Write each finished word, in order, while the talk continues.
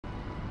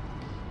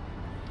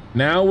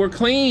Now we're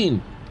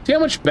clean. See how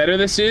much better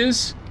this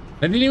is?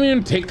 That didn't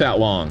even take that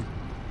long.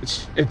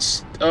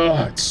 It's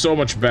so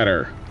much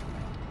better.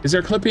 Is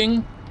there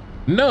clipping?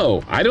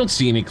 No, I don't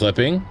see any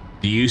clipping.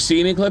 Do you see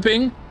any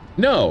clipping?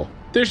 No,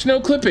 there's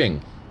no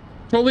clipping.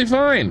 Totally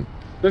fine.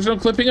 There's no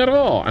clipping at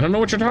all. I don't know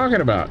what you're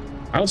talking about.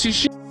 I don't see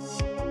shit.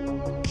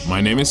 My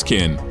name is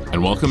Ken,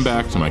 and welcome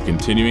back to my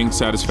continuing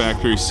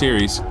Satisfactory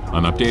series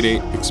on Update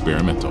 8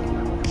 Experimental.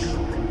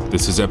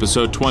 This is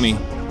episode 20,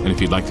 and if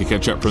you'd like to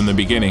catch up from the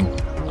beginning,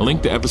 a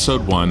link to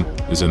episode 1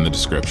 is in the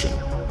description.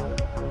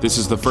 This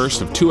is the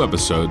first of 2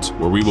 episodes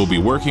where we will be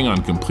working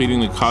on completing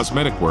the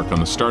cosmetic work on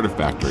the starter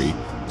factory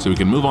so we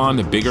can move on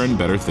to bigger and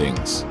better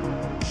things.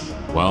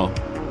 Well,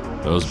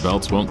 those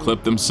belts won't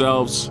clip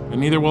themselves, and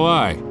neither will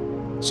I.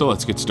 So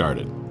let's get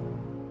started.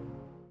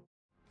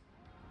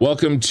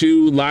 Welcome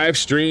to live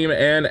stream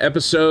and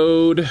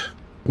episode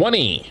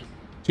 20.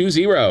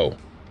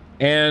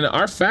 And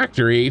our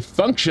factory,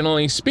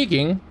 functionally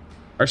speaking,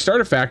 our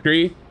starter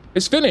factory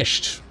is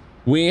finished.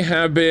 We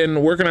have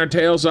been working our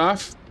tails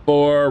off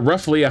for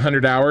roughly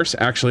 100 hours,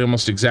 actually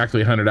almost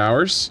exactly 100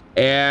 hours.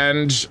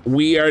 And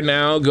we are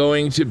now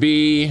going to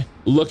be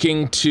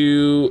looking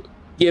to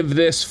give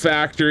this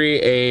factory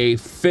a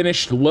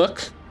finished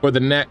look for the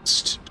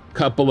next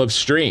couple of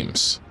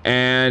streams.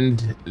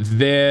 And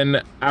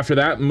then after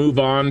that, move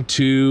on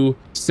to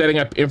setting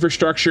up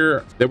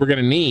infrastructure that we're going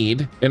to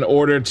need in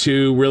order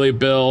to really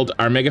build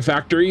our mega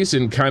factories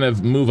and kind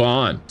of move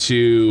on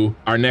to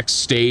our next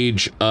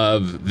stage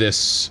of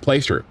this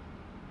playthrough.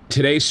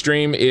 Today's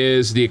stream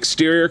is the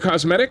exterior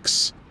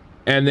cosmetics,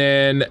 and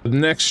then the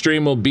next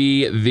stream will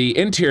be the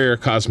interior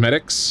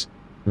cosmetics.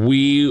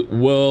 We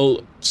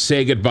will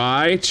say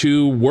goodbye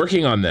to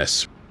working on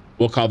this.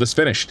 We'll call this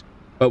finished,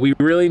 but we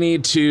really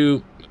need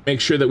to make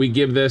sure that we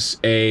give this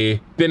a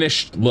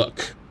finished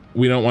look.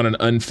 We don't want an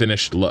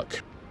unfinished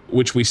look,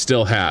 which we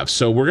still have.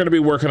 So we're going to be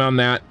working on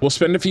that. We'll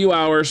spend a few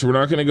hours. We're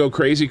not going to go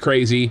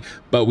crazy,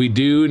 but we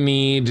do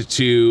need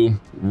to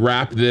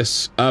wrap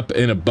this up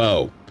in a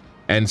bow.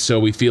 And so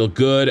we feel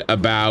good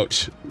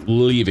about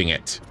leaving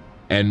it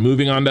and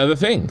moving on to other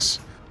things.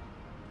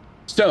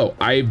 So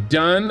I've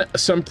done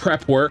some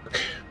prep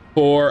work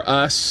for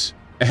us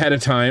ahead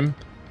of time.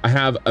 I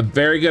have a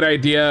very good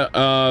idea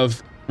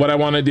of what I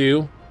want to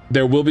do.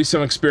 There will be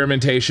some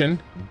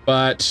experimentation,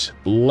 but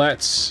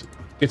let's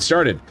get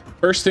started.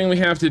 First thing we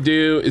have to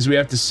do is we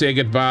have to say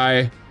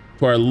goodbye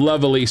to our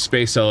lovely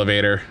space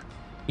elevator.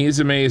 He's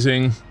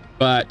amazing,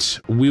 but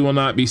we will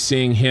not be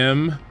seeing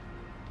him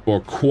for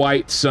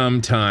quite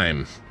some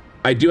time.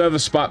 I do have a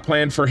spot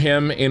planned for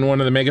him in one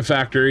of the mega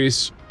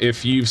factories.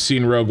 If you've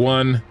seen Rogue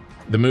One,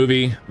 the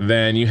movie,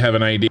 then you have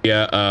an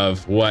idea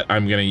of what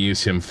I'm going to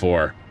use him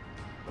for,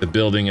 the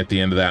building at the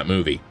end of that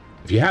movie.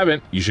 If you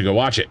haven't, you should go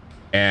watch it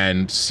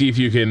and see if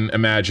you can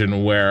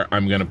imagine where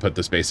I'm going to put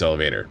the space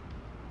elevator.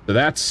 So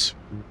that's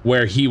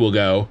where he will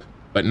go,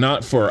 but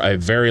not for a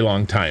very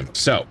long time.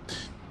 So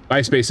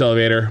bye, space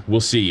elevator. We'll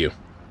see you.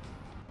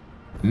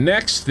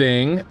 Next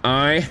thing,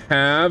 I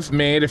have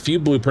made a few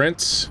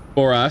blueprints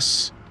for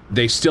us.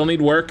 They still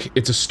need work.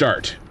 It's a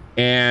start.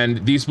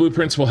 And these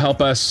blueprints will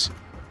help us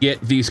get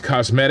these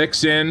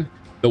cosmetics in,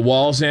 the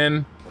walls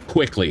in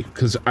quickly,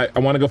 because I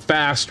want to go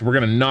fast. We're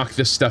going to knock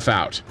this stuff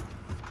out.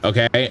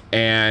 Okay.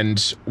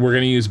 And we're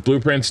going to use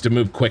blueprints to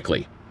move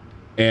quickly.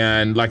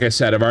 And like I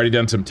said, I've already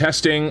done some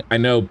testing. I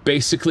know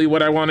basically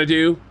what I want to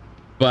do,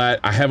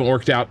 but I haven't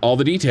worked out all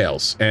the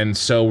details. And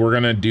so we're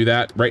going to do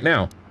that right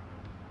now.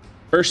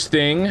 First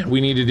thing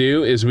we need to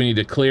do is we need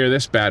to clear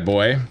this bad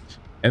boy.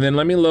 And then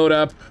let me load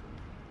up.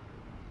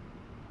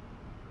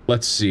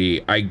 Let's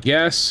see, I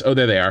guess, oh,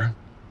 there they are.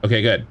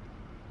 Okay, good.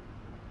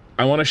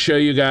 I want to show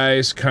you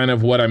guys kind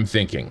of what I'm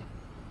thinking.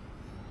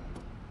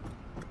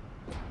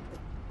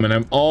 And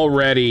I'm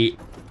already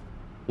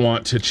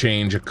want to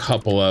change a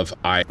couple of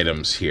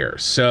items here.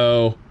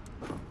 So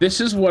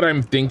this is what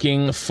I'm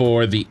thinking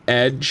for the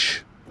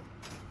edge.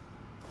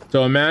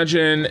 So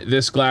imagine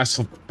this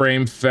glass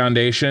frame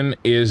foundation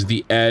is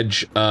the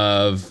edge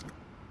of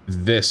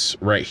this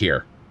right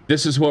here.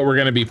 This is what we're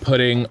going to be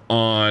putting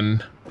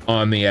on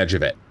the edge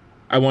of it.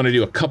 I want to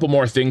do a couple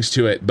more things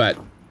to it, but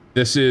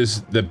this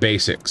is the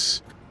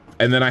basics.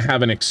 And then I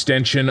have an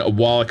extension, a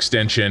wall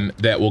extension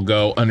that will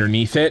go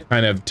underneath it,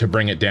 kind of to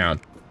bring it down.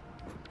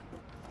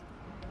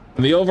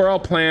 In the overall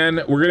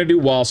plan, we're going to do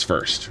walls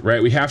first,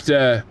 right? We have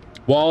to,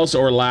 walls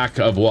or lack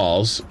of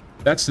walls.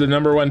 That's the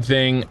number one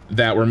thing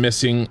that we're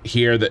missing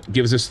here that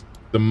gives us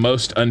the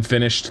most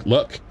unfinished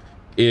look,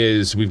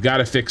 is we've got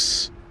to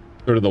fix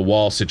sort of the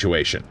wall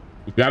situation.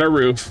 We've got our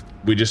roof,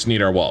 we just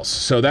need our walls.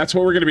 So that's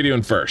what we're going to be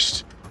doing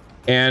first.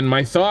 And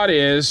my thought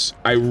is,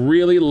 I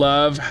really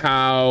love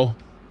how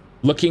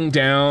looking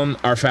down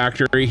our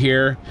factory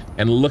here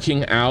and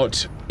looking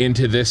out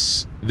into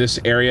this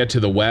area to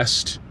the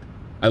west,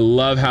 I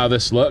love how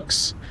this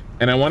looks,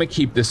 and I want to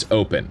keep this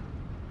open,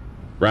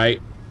 right?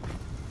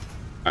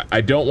 I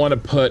don't want to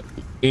put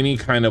any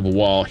kind of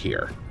wall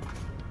here.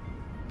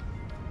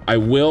 I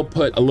will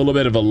put a little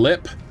bit of a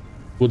lip.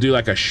 We'll do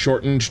like a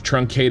shortened,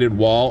 truncated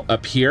wall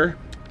up here.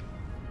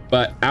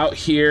 But out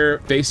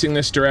here facing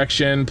this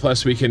direction,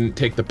 plus we can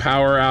take the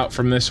power out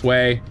from this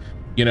way,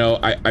 you know,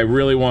 I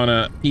really want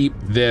to keep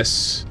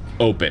this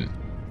open.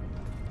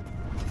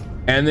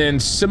 And then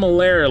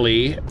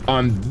similarly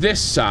on this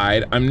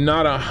side, I'm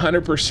not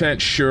 100%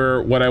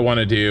 sure what I want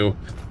to do.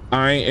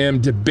 I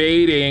am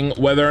debating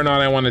whether or not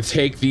I want to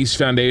take these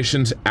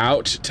foundations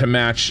out to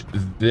match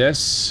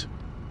this,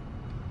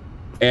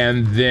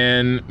 and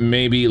then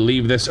maybe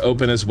leave this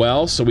open as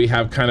well, so we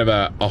have kind of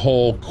a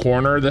whole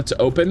corner that's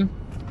open.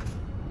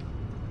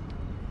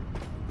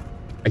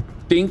 I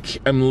think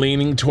I'm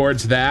leaning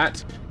towards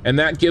that, and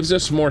that gives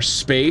us more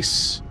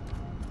space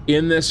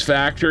in this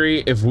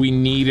factory if we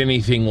need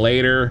anything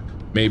later,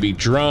 maybe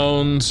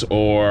drones,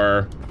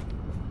 or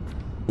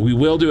we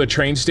will do a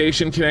train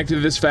station connected to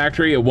this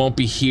factory. It won't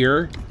be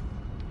here.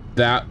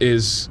 That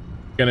is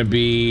gonna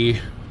be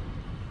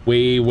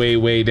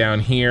way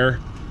down here.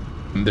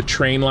 The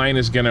train line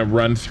is gonna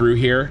run through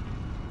here,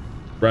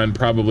 run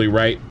probably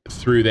right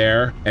through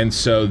there. And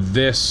so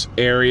this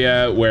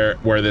area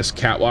where this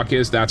catwalk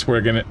is, that's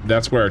where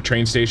our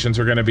train stations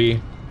are gonna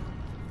be.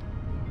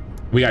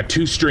 We got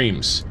 2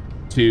 streams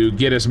to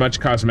get as much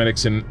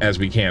cosmetics in as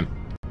we can.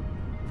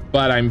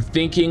 But I'm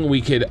thinking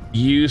we could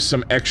use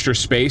some extra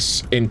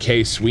space in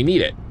case we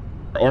need it.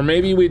 Or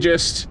maybe we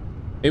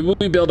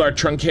build our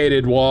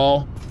truncated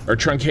wall, or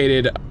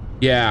truncated,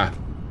 yeah,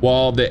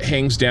 wall that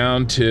hangs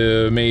down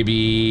to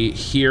maybe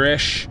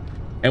here-ish,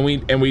 and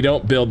we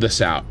don't build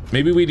this out.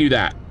 Maybe we do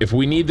that. If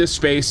we need this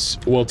space,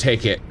 we'll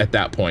take it at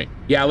that point.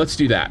 Yeah, let's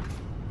do that.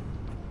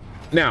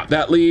 Now,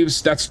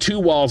 that's 2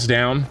 walls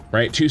down,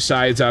 right? 2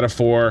 sides out of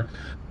 4.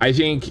 I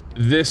think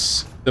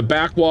the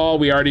back wall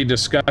we already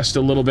discussed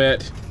a little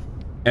bit,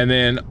 and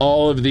then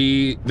all of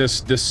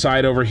this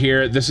side over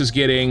here, this is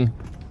getting,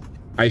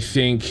 I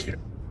think,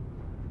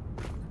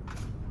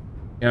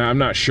 yeah, I'm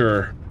not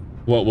sure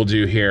what we'll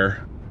do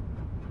here.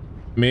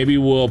 Maybe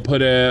we'll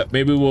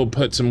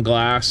put some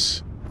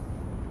glass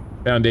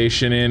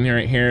foundation in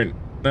right here.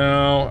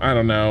 No, I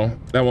don't know.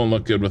 That won't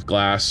look good with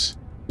glass.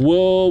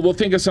 We'll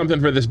think of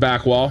something for this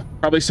back wall.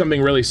 Probably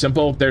something really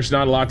simple. There's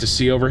not a lot to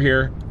see over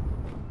here.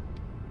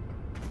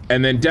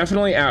 And then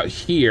definitely out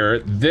here,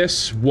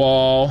 this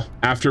wall,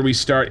 after we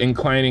start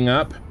inclining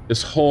up,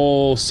 this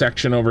whole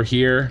section over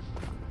here,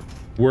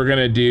 we're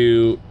gonna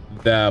do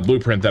the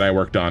blueprint that I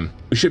worked on.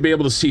 We should be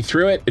able to see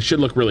through it. It should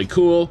look really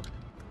cool.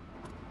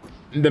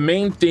 The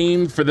main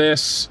theme for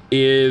this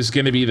is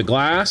gonna be the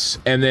glass,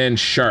 and then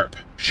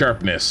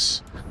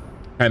sharpness,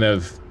 kind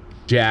of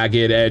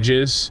jagged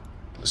edges.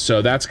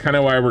 So that's kind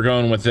of why we're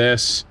going with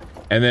this.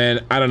 And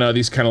then, I don't know,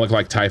 these kind of look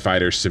like TIE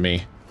fighters to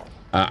me.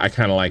 I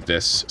kind of like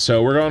this.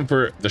 So we're going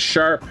for the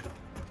sharp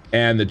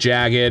and the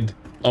jagged,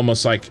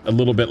 almost like a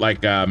little bit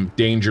like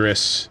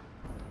dangerous,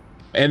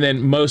 and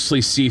then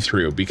mostly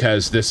see-through,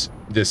 because this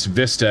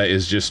vista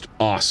is just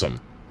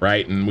awesome,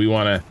 right? And we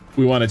want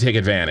to take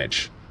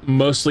advantage.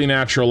 Mostly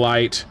natural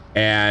light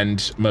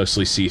and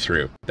mostly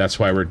see-through. That's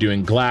why we're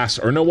doing glass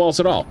or no walls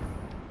at all.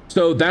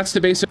 So that's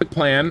the basic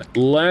plan.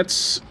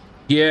 Let's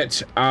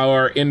get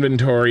our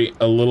inventory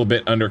a little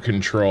bit under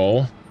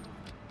control.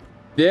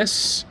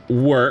 This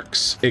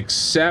works,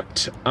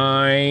 except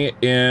I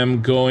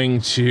am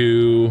going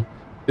to...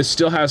 This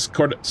still has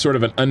sort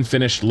of an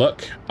unfinished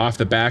look off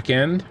the back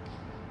end.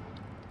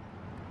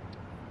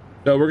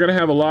 So we're going to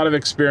have a lot of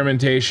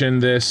experimentation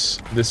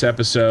this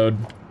episode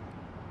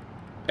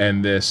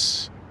and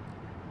this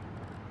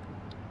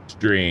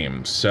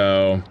stream.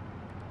 So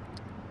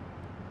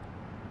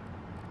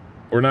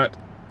we're not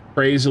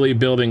crazily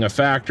building a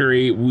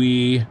factory.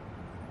 We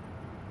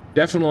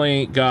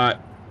definitely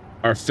got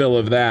our fill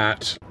of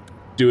that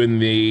doing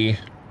the...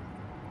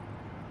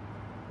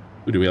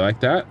 Ooh, do we like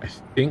that? I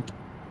think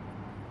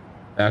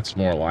that's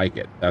more like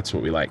it. That's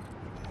what we like.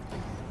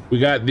 We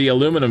got the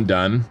aluminum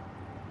done,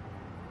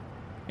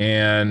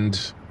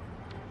 and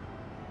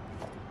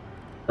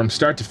from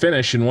start to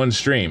finish in one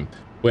stream,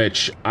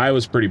 which I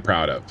was pretty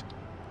proud of.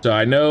 So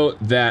I know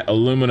that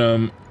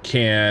aluminum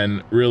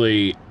can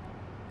really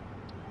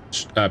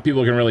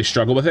people can really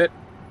struggle with it.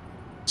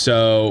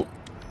 So,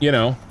 you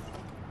know,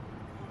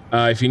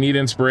 if you need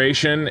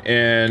inspiration,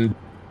 and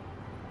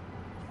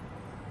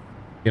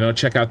you know,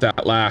 check out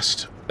that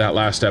last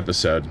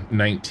episode.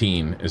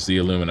 19 is the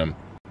aluminum.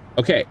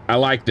 Okay, I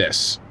like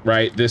this,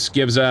 right? This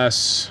gives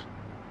us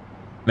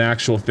an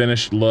actual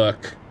finished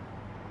look.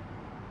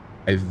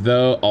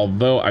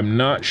 Although I'm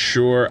not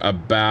sure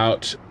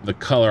about the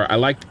color. I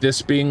like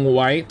this being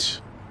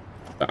white,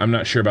 but I'm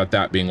not sure about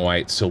that being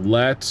white. So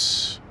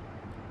let's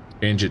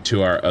change it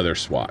to our other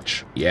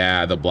swatch.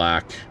 Yeah, the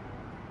black.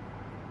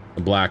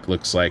 The black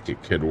looks like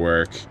it could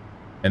work.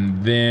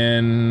 And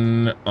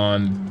then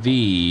on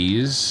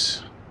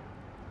these,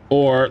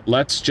 or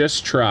let's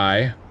just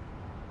try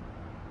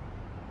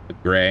a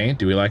gray.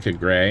 Do we like a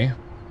gray?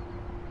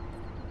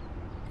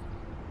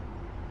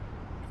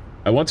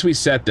 Once we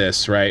set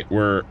this, right,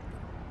 we're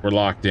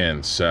locked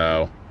in.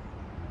 So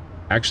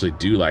I actually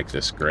do like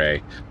this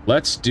gray.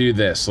 Let's do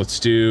this.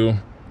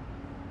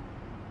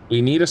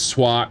 We need a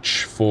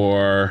swatch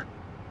for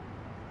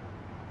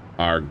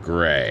our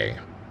gray.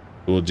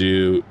 We'll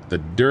do the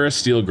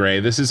Durasteel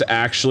gray. This is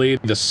actually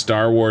the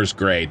Star Wars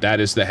gray. That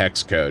is the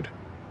hex code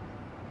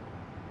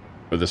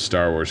for the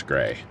Star Wars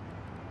gray.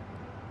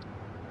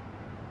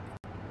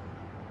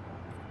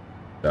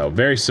 So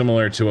very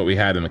similar to what we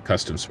had in the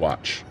custom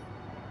swatch,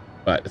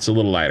 but it's a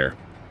little lighter.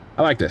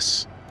 I like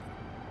this.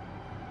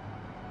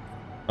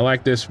 I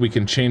like this. We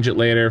can change it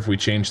later if we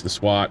change the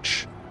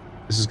swatch.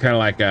 This is kind of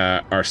like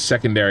our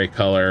secondary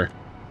color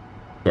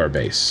to our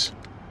base.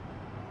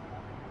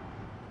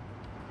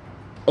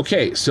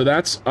 Okay, so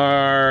that's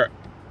our,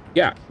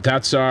 yeah,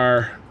 that's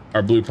our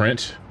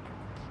blueprint.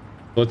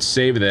 Let's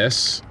save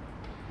this.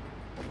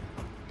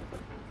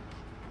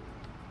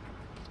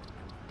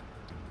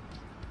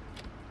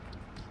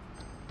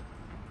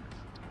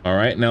 All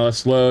right, now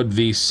let's load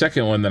the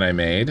second one that I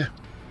made.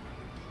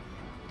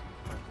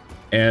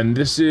 And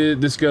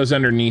this goes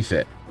underneath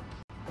it.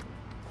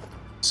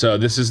 So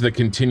this is the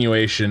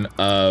continuation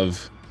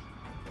of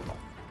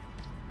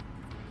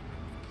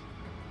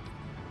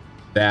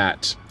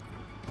that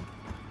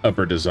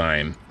upper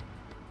design.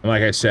 And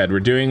like I said,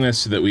 we're doing this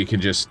so that we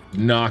can just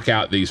knock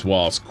out these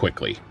walls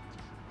quickly.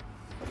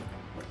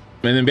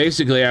 And then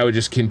basically I would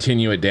just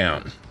continue it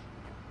down.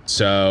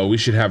 So we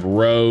should have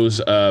rows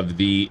of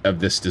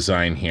this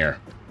design here.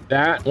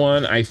 That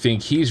one, I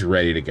think he's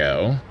ready to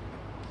go.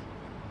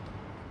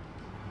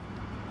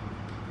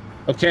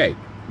 Okay,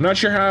 I'm not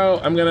sure how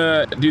I'm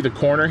gonna do the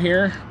corner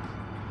here,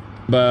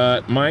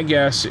 but my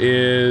guess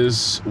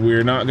is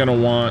we're not gonna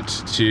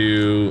want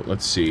to,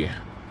 let's see.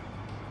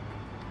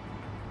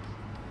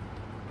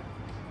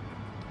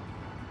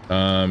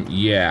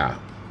 Yeah,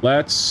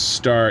 let's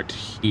start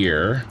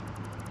here.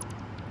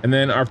 And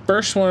then our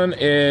first one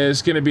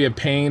is gonna be a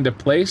pain to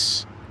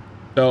place.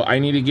 So I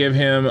need to give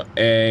him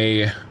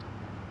a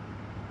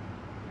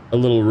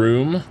little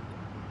room.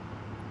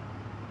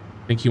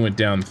 I think he went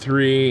down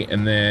 3,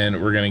 and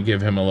then we're gonna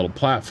give him a little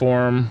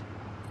platform.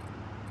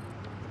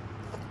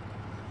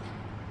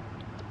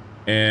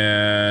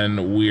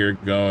 And we're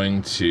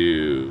going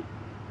to,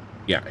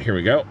 yeah, here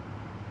we go.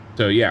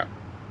 So yeah.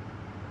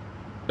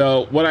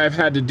 So what I've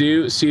had to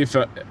do, see if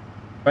I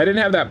didn't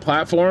have that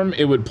platform,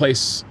 it would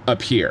place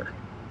up here,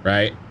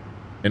 right?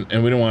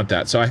 And we don't want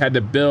that. So I had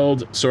to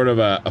build sort of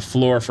a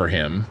floor for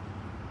him.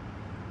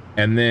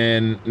 And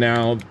then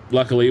now,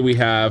 luckily, we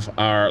have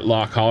our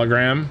lock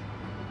hologram,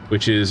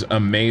 which is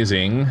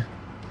amazing.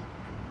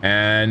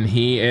 And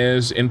he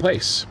is in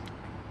place.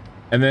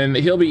 And then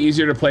he'll be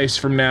easier to place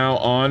from now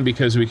on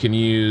because we can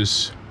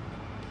use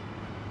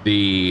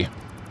the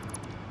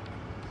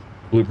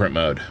blueprint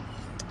mode,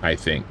 I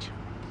think.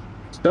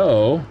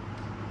 So,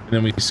 and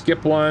then we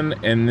skip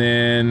 1, and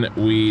then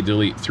we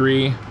delete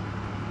 3.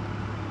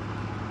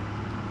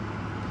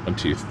 1,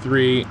 2,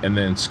 3, and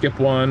then skip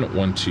 1,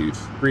 1, 2,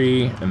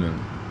 3, and then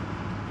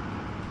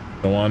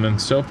so on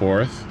and so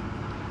forth.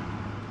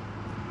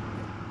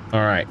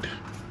 All right.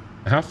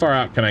 How far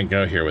out can I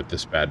go here with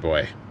this bad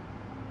boy?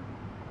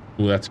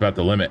 Ooh, that's about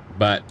the limit,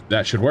 but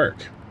that should work.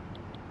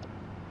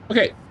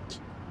 Okay.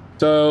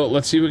 So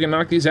let's see if we can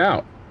knock these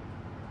out.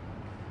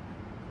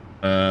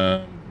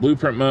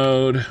 Blueprint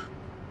mode.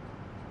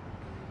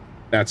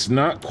 That's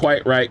not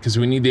quite right because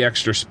we need the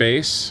extra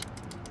space.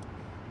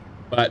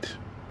 But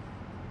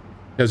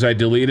because I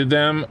deleted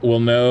them, we'll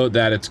know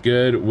that it's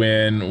good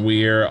when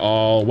we're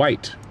all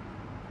white.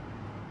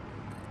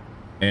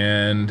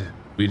 And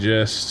we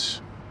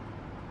just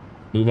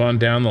move on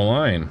down the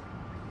line.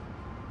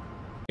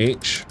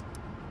 H.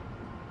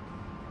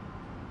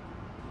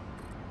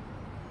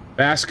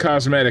 Fast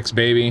cosmetics,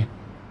 baby.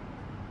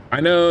 I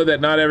know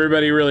that not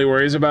everybody really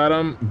worries about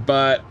them,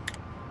 but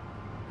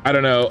I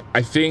don't know.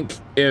 I think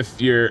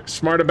if you're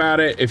smart about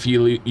it, if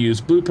you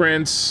use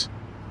blueprints,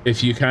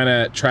 if you kind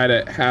of try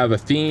to have a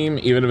theme,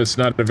 even if it's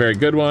not a very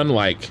good one,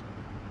 like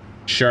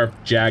sharp,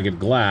 jagged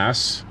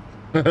glass,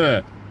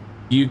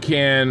 you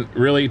can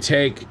really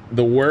take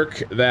the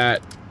work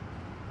that,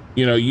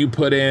 you know, you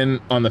put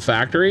in on the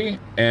factory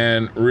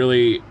and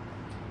really,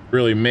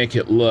 really make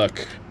it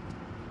look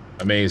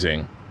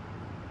amazing.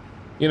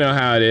 You know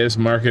how it is,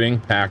 marketing,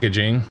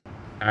 packaging.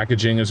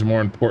 Packaging is more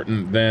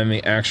important than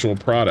the actual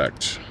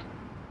product.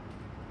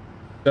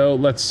 So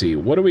let's see,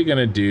 what are we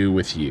gonna do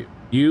with you?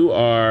 You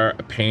are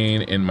a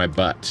pain in my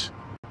butt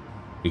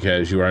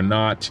because you are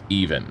not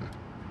even.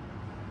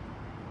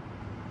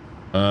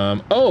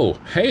 Oh,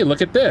 hey,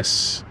 look at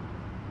this.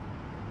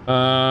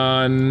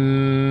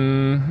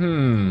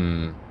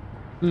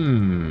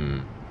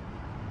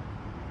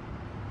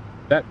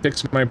 That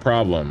fixed my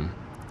problem.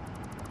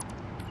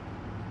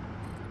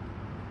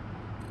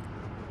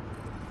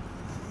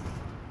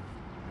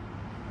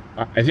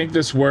 I think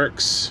this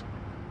works,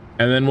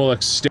 and then we'll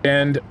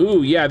extend.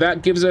 Ooh, yeah,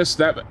 that gives us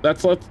that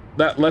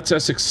lets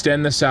us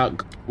extend this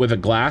out with a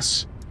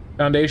glass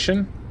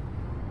foundation.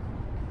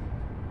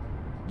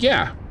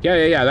 Yeah.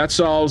 That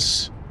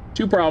solves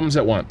 2 problems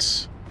at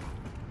once.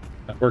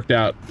 That worked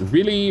out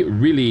really,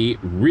 really,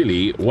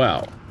 really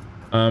well.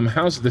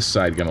 How's this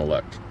side gonna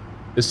look?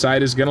 This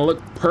side is gonna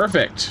look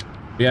perfect.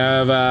 We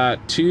have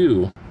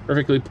 2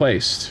 perfectly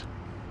placed.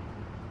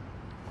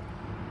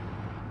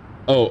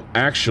 Oh,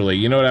 actually,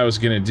 you know what I was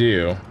gonna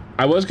do?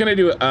 I was gonna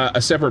do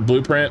a separate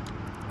blueprint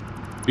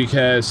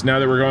because now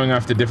that we're going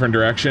off the different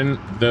direction,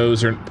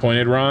 those are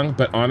pointed wrong,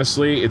 but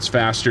honestly, it's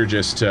faster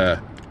just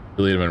to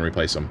delete them and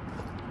replace them.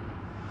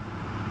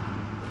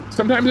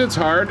 Sometimes it's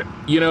hard,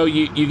 you know,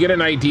 you get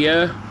an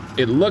idea,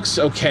 it looks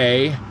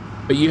okay,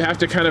 but you have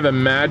to kind of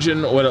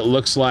imagine what it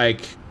looks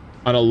like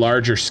on a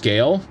larger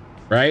scale,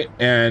 right?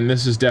 And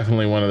this is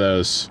definitely one of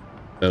those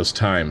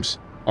times.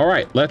 All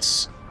right,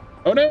 let's,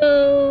 oh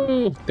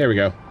no, there we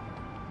go.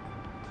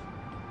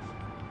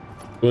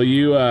 Will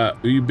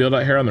you build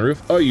out here on the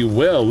roof? Oh, you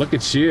will, look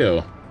at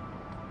you.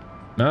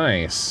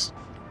 Nice.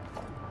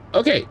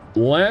 Okay,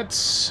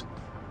 let's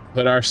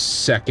put our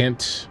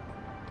second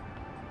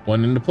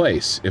one into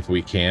place if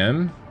we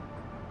can.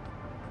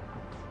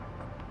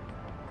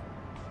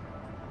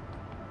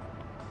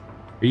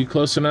 Are you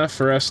close enough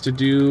for us to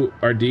do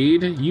our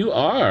deed? You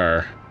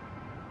are.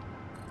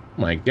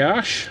 Oh my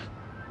gosh.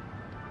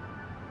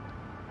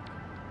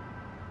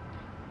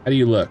 How do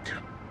you look?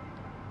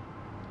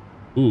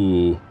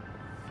 Ooh.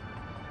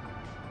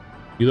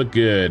 You look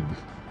good.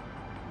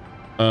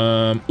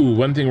 Ooh,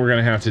 one thing we're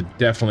gonna have to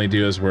definitely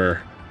do as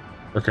we're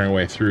working our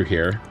way through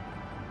here.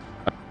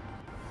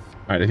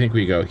 All right, I think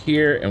we go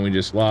here and we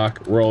just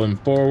lock, roll him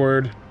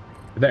forward.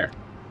 There.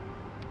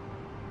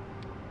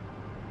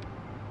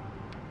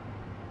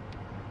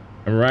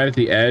 I'm right at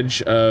the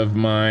edge of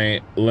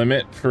my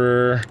limit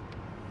for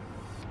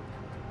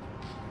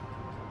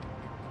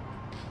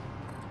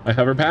my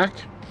hover pack,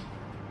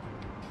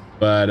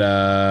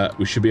 but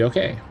we should be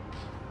okay.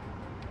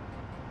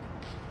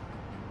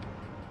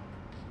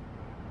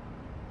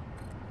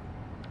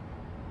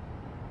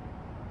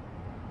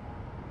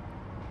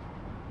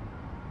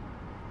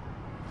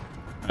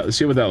 All right, let's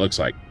see what that looks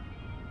like.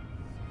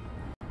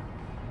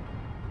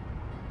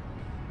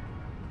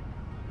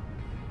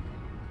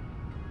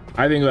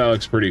 I think that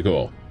looks pretty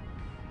cool.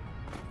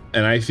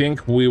 And I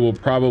think we will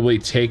probably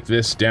take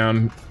this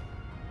down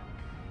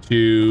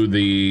to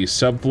the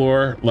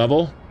subfloor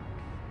level.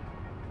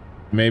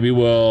 Maybe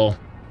we'll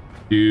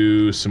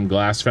do some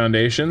glass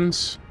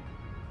foundations.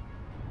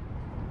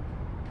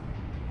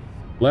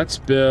 Let's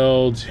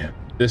build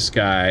this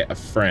guy a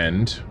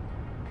friend.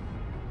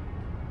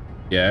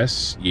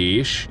 Yes,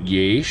 yeesh,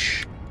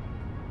 yeesh.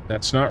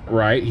 That's not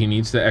right. He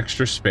needs the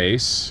extra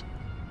space.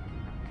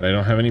 But I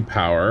don't have any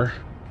power.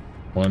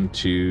 1,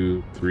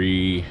 2,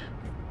 3.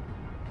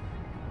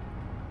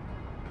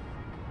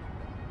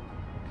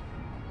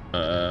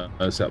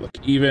 Does that look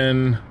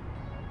even?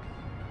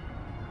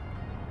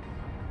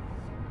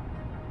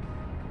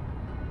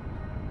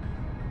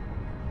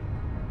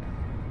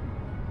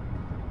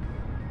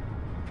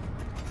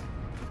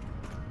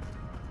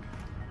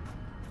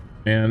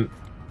 And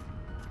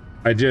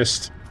I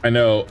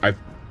know I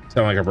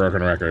sound like a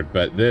broken record,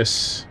 but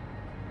this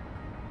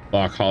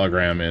block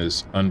hologram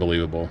is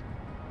unbelievable.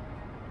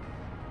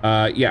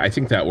 Yeah, I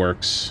think that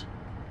works.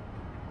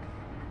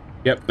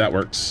 Yep, that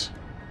works.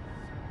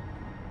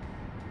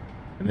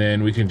 And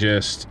then we can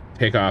just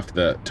take off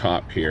the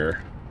top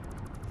here.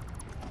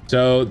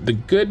 So the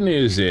good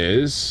news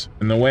is,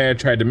 and the way I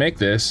tried to make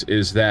this,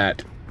 is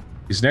that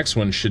these next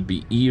ones should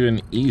be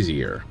even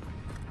easier.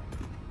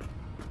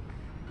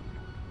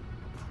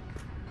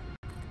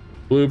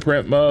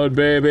 Blueprint mode,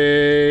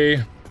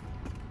 baby!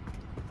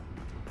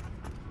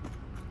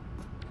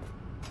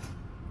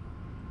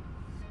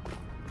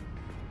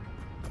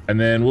 And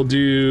then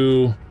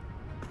we'll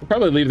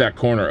probably leave that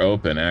corner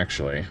open,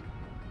 actually.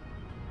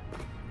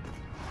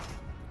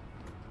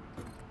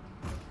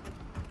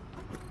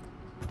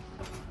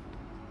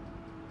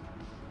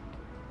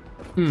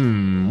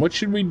 What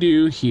should we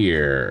do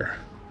here?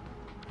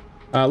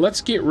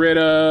 Let's get rid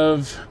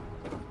of...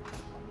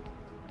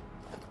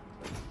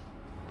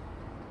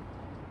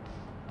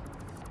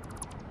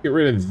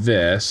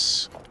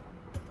 this.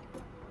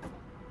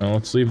 Well,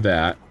 let's leave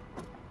that.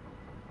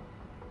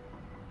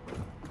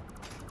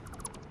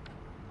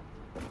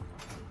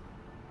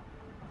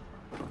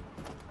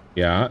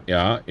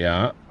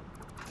 Yeah.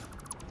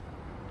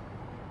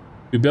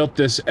 We built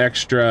this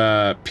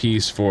extra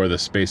piece for the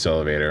space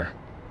elevator.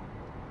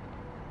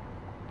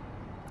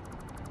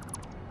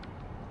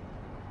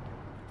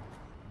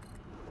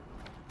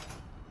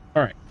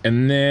 All right,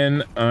 and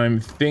then I'm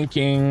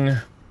thinking...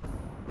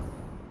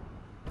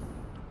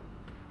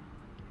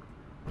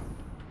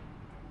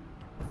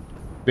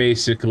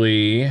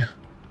 basically,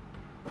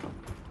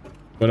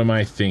 what am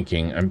I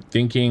thinking? I'm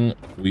thinking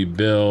we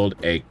build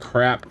a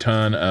crap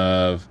ton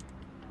of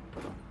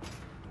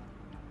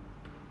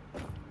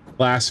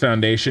glass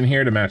foundation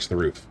here to match the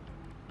roof.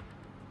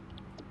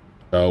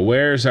 So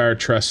where's our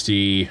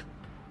trusty...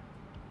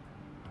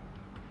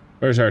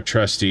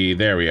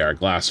 there we are,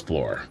 glass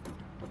floor.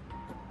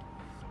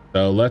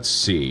 So let's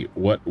see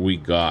what we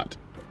got.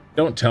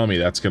 Don't tell me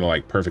that's gonna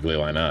like perfectly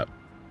line up.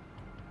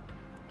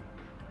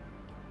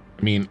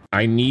 I mean,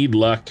 I need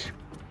luck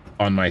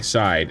on my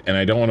side, and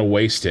I don't want to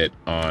waste it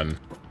on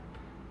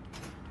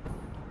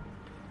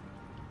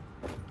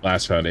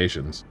glass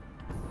foundations.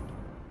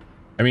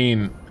 I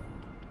mean,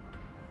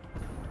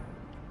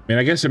 mean,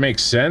 I guess it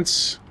makes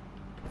sense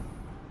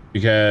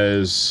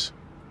because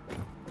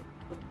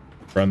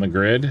we're on the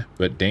grid,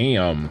 but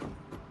damn.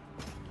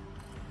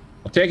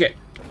 I'll take it.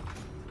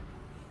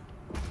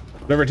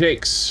 Whatever it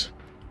takes.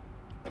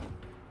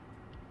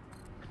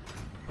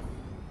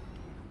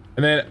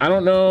 And then I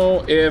don't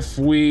know if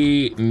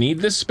we need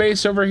this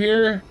space over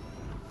here,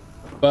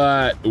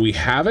 but we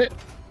have it.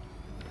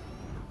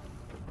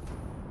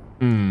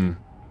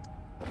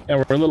 Yeah,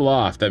 we're a little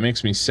off. That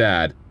makes me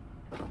sad.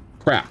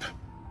 Crap.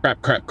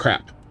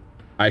 Crap.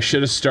 I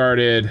should have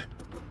started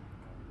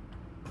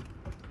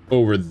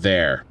over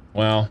there.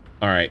 Well,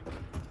 all right.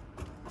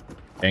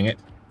 Dang it.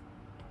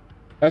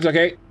 That's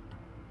okay.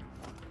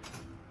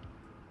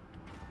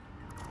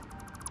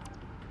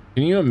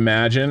 Can you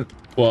imagine?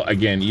 Well,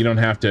 again, you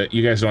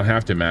guys don't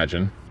have to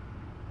imagine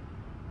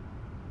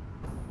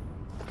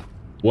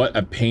what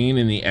a pain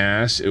in the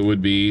ass it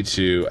would be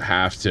to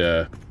have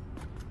to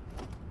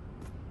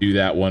do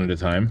that one at a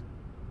time.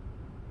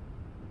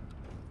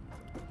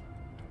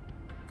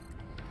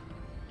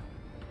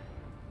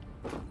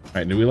 All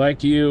right, do we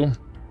like you?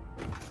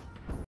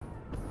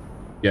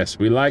 Yes,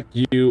 we like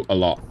you a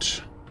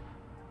lot.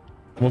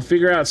 We'll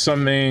figure out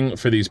something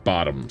for these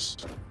bottoms.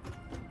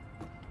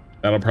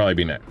 That'll probably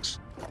be next.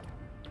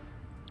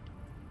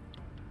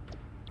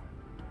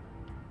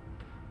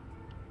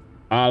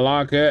 I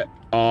like it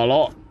a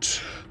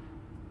lot.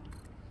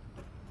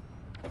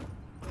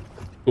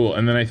 Cool,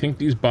 and then I think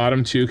these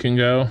bottom two can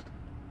go.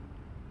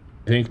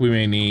 I think we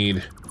may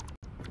need...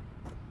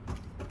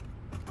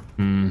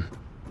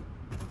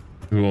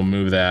 we will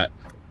move that.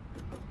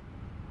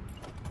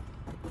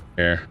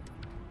 There.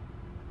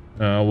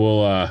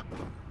 We'll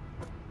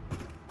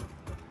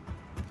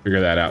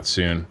figure that out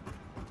soon.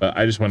 But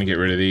I just want to get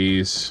rid of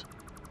these.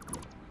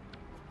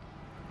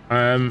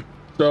 I'm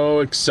so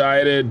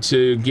excited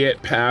to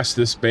get past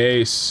this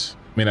base.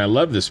 I mean, I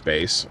love this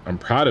base. I'm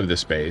proud of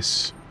this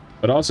base.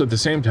 But also at the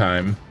same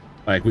time,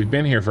 like, we've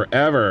been here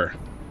forever.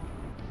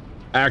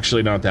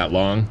 Actually, not that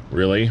long,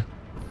 really,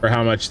 for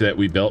how much that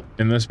we built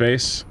in this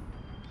base.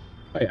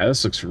 Oh yeah,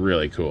 this looks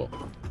really cool.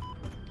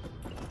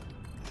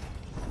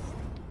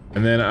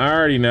 And then I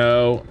already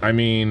know, I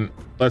mean,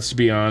 let's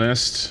be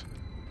honest.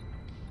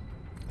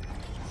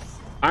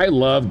 I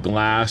love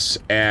glass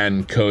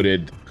and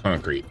coated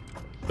concrete.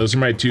 Those are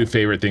my two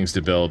favorite things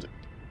to build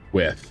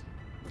with.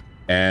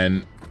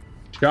 And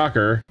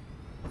shocker,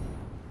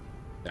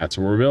 that's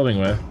what we're building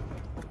with.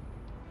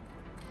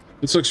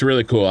 This looks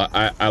really cool.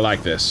 I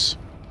like this.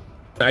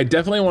 I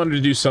definitely wanted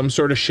to do some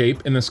sort of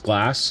shape in this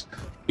glass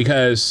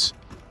because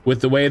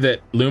with the way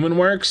that Lumen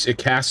works, it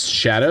casts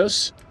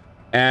shadows.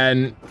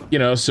 And, you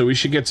know, so we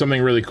should get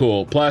something really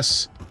cool.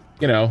 Plus,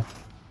 you know,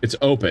 it's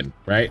open,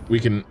 right? We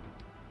can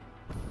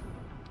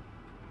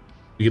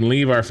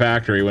leave our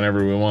factory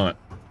whenever we want.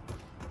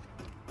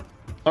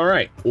 All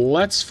right,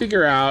 let's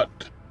figure out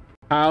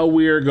how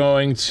we're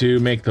going to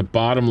make the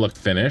bottom look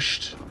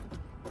finished.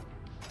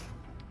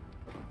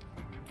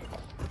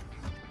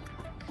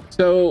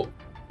 So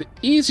the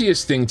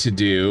easiest thing to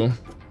do,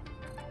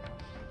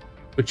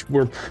 which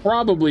we're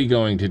probably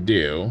going to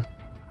do,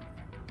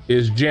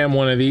 is jam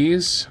one of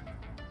these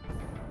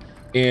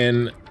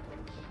in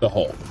the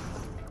hole.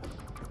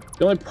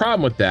 The only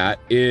problem with that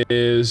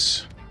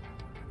is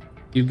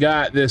you've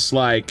got this,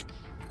 like,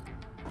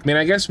 I mean,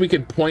 I guess we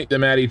could point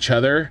them at each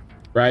other,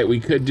 right? We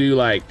could do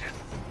like,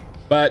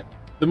 but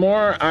the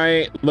more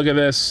I look at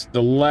this,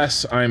 the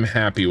less I'm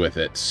happy with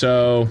it.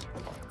 So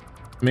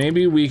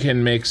maybe we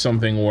can make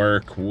something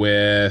work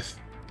with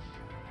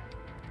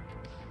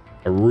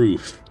a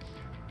roof.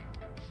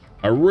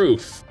 A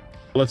roof.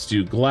 Let's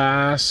do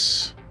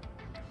glass.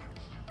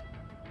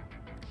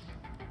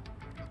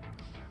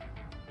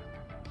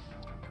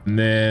 And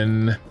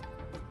then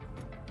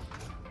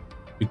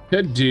we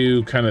could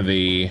do kind of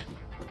the,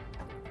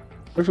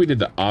 what if we did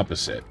the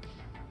opposite?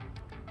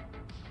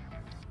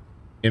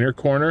 Inner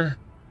corner.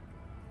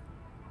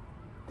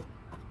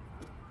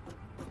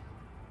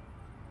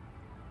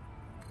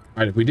 All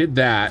right, if we did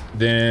that,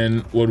 then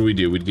what do we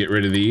do? We'd get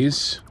rid of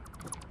these.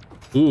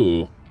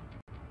 Ooh.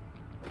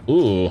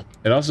 Ooh.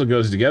 It also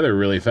goes together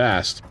really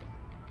fast,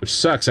 which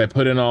sucks. I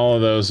put in all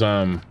of those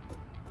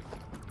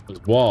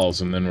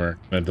walls, and then we're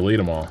gonna delete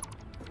them all.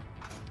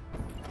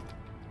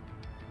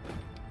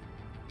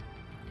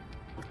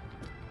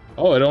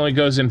 Oh, it only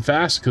goes in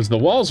fast because the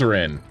walls are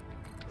in.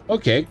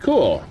 Okay,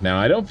 cool. Now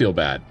I don't feel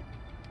bad.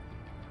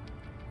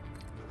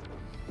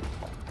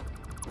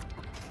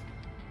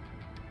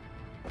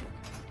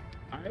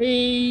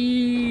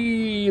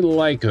 I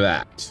like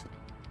that.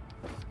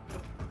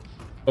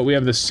 But we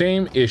have the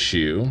same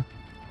issue.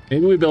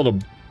 Maybe we build a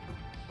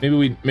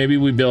maybe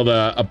we build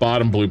a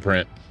bottom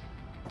blueprint.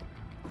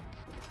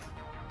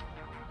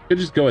 Could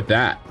just go with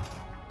that.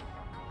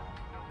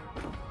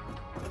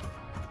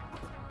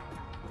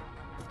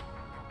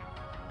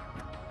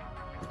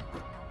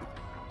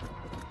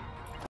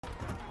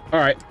 All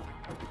right.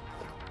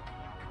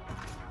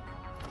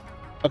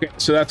 Okay,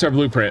 so that's our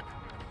blueprint.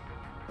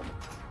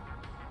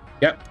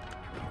 Yep,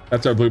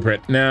 that's our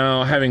blueprint.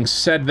 Now, having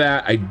said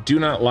that, I do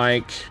not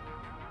like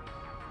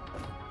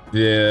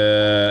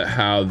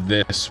how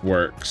this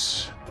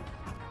works.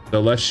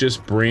 So let's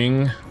just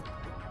bring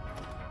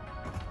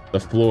the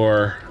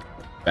floor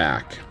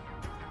back.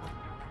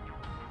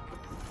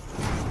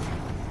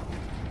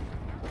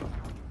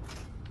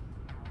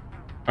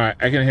 All right,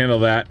 I can handle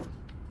that.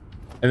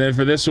 And then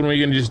for this one, we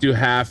can just do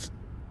half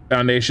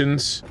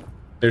foundations.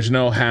 There's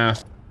no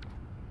half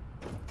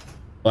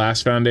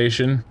glass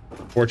foundation,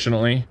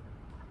 fortunately.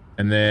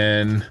 And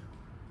then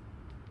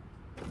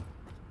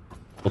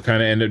we'll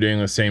kind of end up doing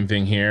the same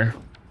thing here.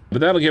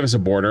 But that'll give us a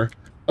border.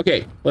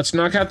 Okay, let's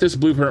knock out this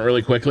blueprint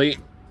really quickly.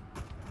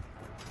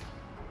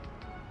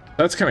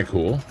 That's kind of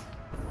cool.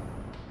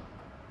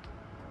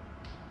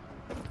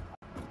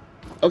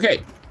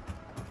 Okay.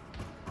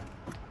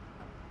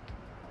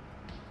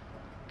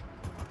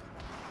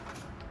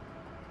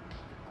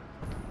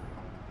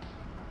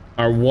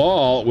 Our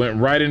wall went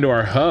right into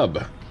our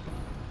hub.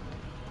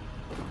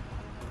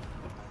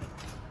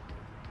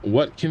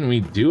 What can we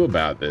do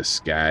about this,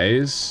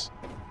 guys?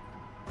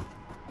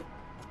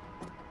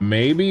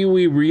 Maybe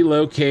we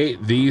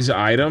relocate these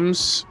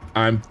items.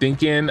 I'm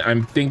thinking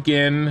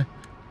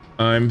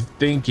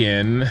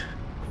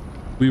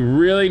we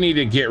really need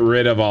to get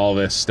rid of all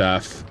this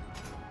stuff.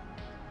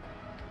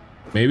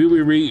 Maybe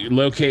we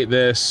relocate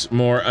this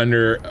more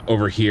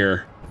over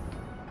here.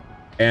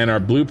 And our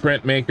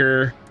blueprint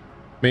maker,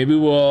 maybe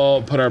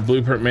we'll put our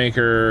blueprint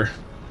maker,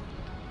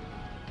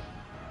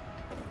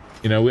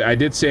 you know, I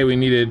did say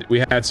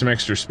we had some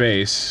extra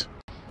space.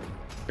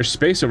 There's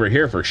space over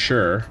here for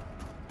sure.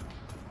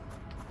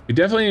 We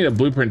definitely need a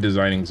blueprint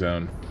designing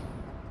zone.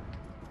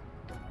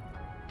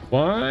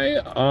 Why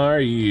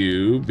are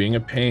you being a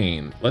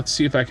pain? Let's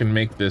see if I can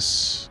make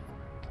this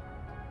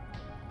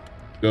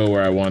go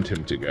where I want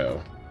him to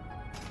go.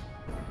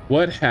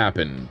 What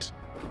happened?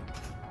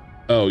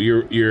 Oh,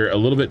 you're a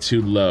little bit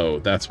too low.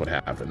 That's what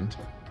happened.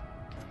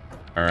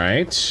 All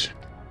right.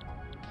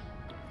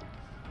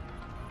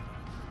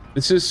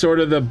 This is sort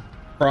of the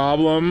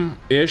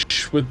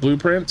problem-ish with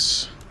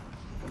blueprints.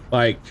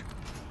 Like,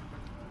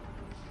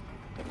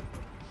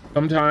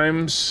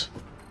 sometimes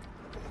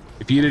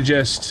if you'd have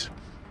just,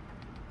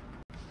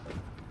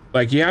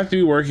 like, you have to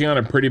be working on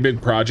a pretty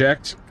big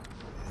project,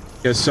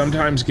 because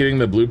sometimes getting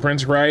the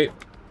blueprints right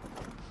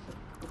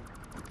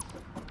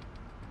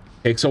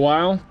takes a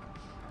while.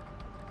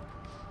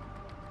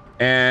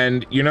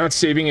 And you're not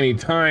saving any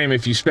time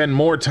if you spend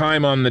more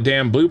time on the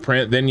damn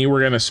blueprint than you were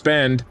going to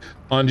spend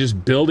on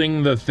just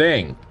building the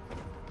thing.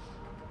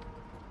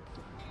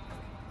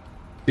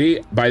 See,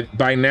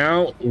 by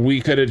now,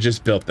 we could have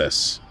just built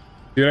this.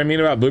 You know what I mean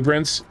about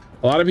blueprints?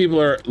 A lot of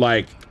people are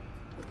like,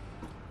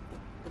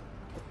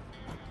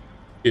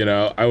 you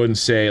know, I wouldn't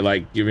say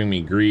like giving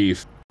me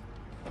grief.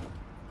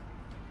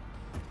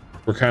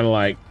 We're kind of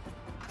like,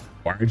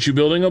 why aren't you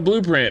building a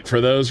blueprint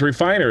for those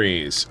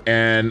refineries?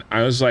 And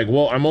I was like,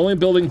 well, I'm only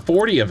building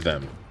 40 of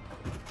them.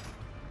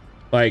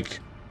 Like,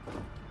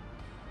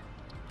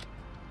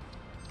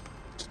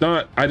 it's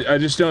not, I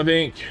just don't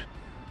think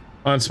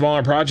on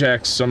smaller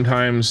projects,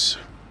 sometimes,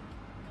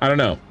 I don't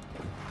know.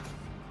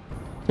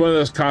 It's one of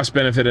those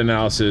cost-benefit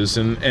analysis,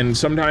 and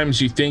sometimes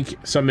you think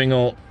something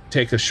will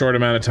take a short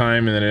amount of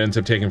time and then it ends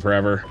up taking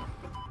forever.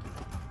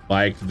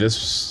 Like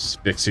this,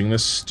 fixing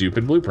this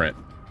stupid blueprint.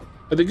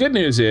 But the good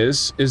news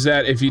is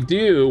that if you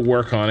do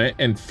work on it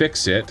and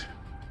fix it,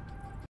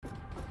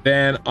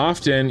 then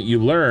often you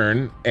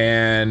learn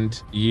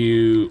and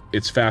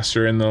it's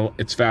faster in the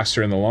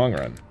long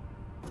run.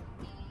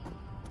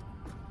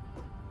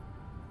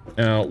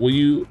 Now,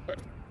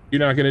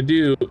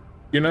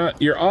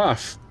 you're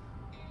off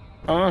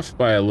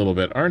by a little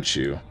bit, aren't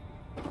you?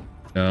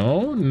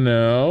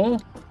 No,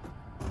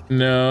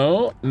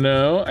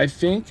 I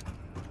think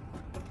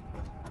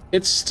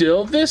it's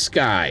still this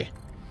guy.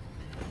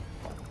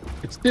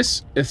 It's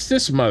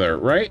this mother,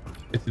 right?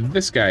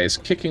 This guy is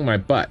kicking my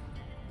butt.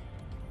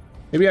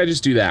 Maybe I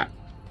just do that.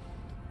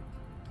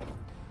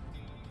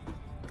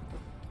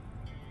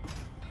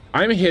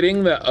 I'm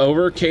hitting the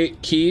over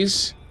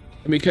keys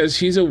because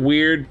he's a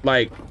weird,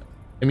 like,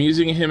 I'm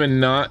using him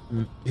and not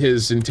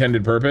his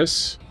intended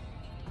purpose.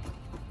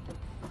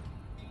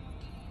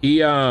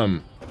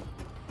 Oh,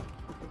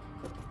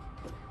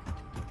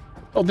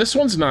 this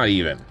one's not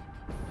even.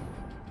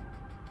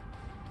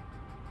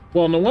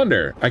 Well, no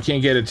wonder I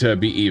can't get it to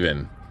be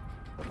even.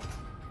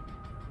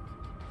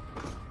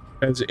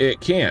 Because it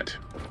can't.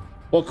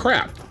 Well,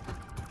 crap.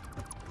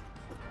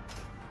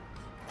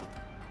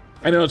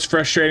 I know it's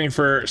frustrating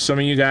for some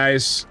of you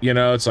guys. You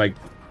know, it's like,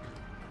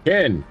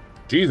 Ken,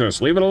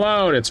 Jesus, leave it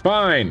alone. It's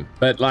fine.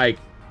 But, like,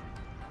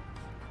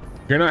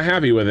 if you're not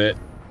happy with it,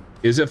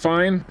 is it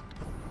fine?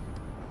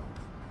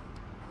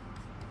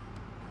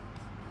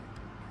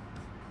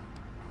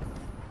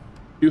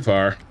 Too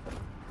far.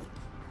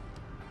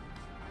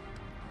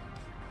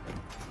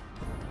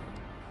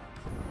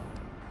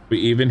 We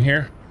even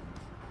here?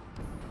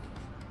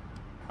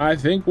 I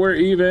think we're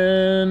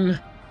even.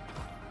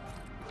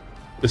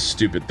 This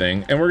stupid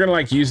thing. And we're gonna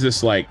like use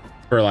this like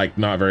for like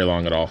not very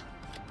long at all.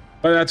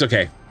 But that's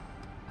okay.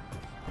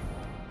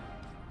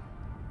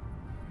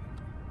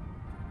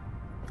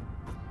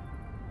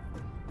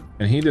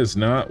 And he does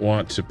not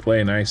want to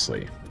play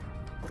nicely.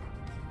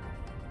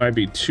 Might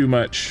be too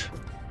much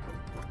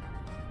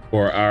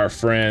for our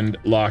friend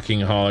locking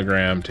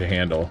hologram to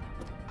handle.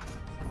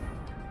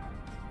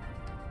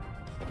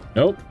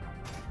 Nope.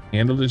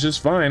 Handled it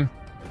just fine.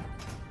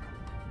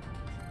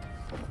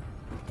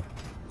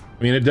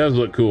 I mean, it does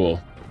look cool.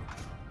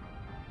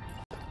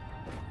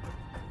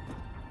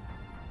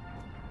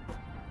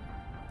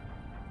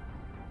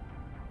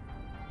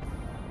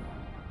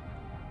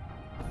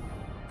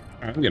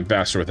 I'm getting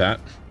faster with that.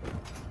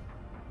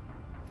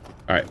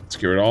 All right, let's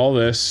get rid of all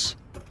this.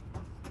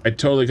 I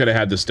totally could have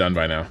had this done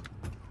by now.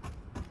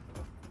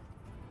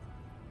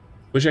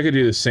 Wish I could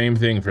do the same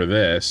thing for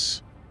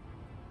this.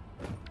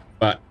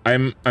 But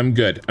I'm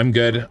good. I'm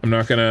good. I'm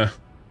not gonna...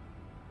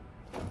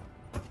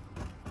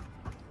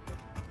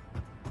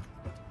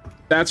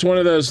 That's one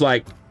of those,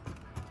 like,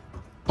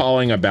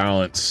 calling a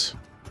balance.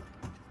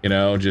 You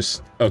know,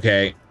 just,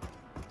 okay,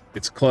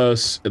 it's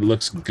close. It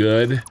looks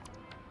good.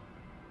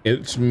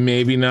 It's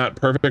maybe not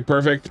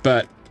perfect,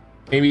 but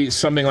maybe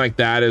something like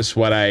that is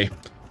what I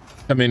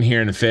come in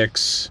here and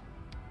fix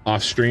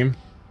off stream,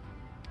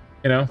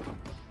 you know?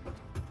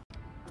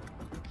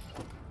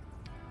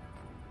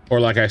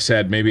 Or like I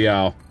said, maybe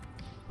I've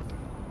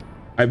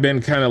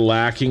been kind of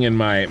lacking in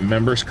my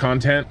members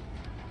content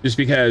just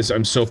because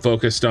I'm so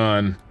focused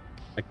on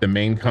like the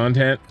main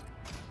content.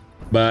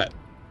 But,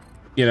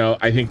 you know,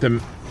 I think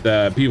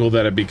the people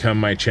that have become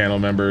my channel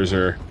members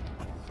are,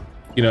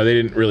 you know, they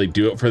didn't really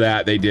do it for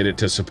that. They did it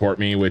to support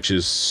me, which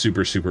is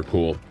super, super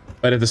cool.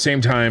 But at the same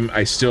time,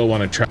 I still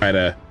want to try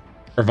to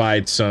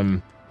provide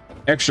some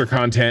extra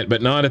content,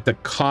 but not at the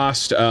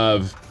cost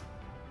of,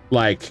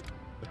 like,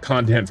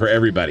 content for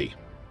everybody.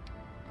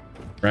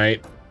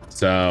 Right?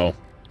 So,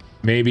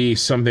 maybe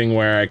something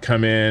where I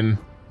come in,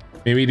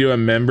 maybe do a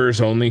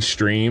members-only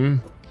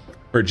stream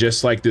for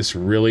just, like, this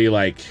really,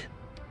 like,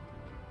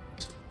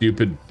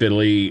 stupid,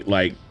 fiddly,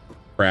 like,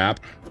 crap.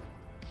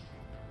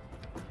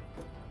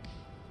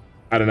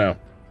 I don't know.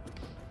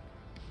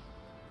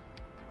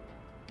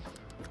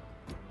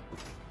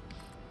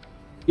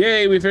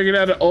 Yay, we figured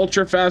out an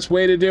ultra fast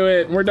way to do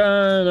it. We're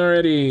done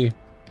already.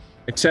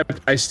 Except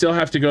I still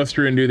have to go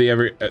through and do the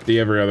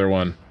every other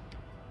one.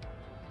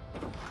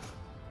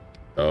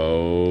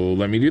 So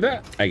let me do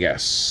that, I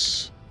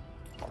guess.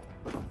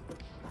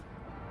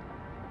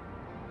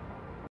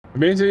 I'm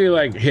basically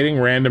like hitting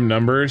random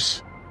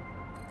numbers,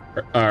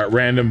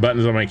 random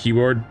buttons on my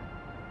keyboard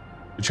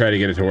to try to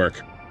get it to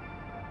work.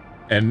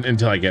 And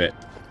until I get it.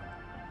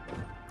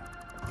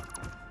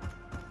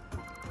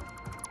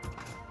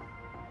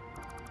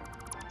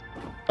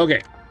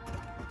 Okay.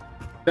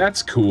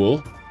 That's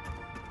cool.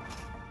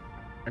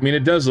 I mean,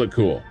 it does look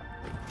cool.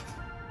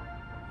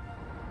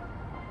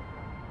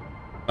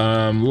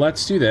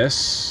 Let's do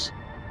this.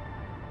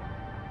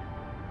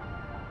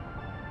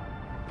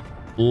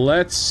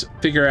 Let's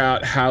figure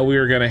out how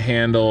we're gonna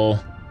handle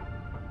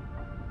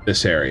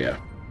this area.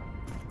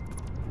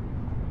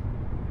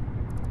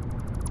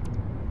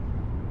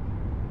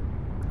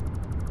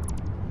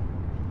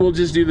 We'll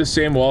just do the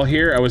same wall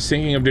here. I was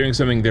thinking of doing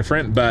something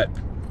different, but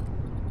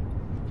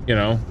you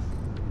know,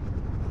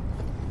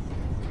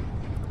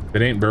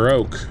 it ain't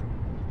Baroque.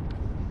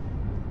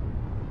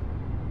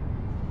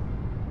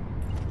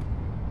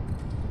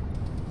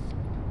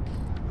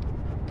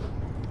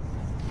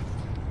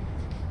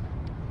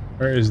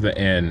 Where is the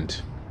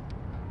end?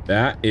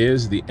 That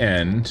is the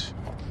end.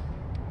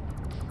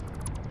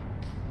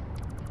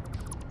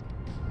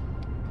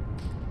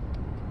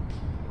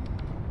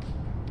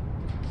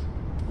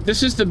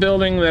 This is the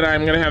building that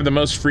I'm going to have the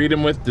most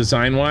freedom with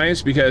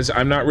design-wise, because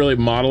I'm not really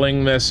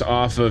modeling this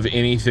off of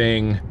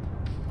anything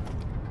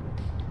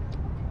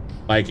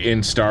like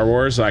in Star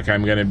Wars. Like,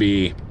 I'm going to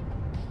be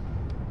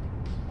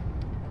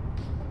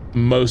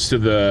most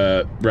of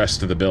the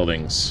rest of the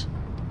buildings.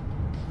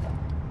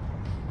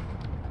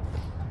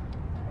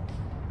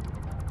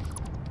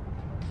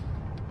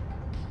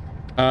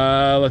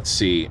 Let's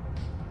see.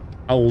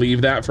 I'll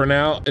leave that for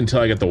now until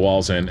I get the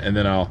walls in, and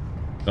then I'll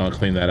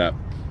clean that up.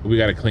 We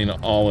got to clean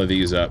all of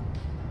these up.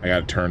 I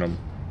got to turn them.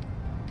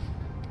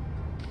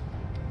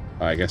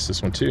 I guess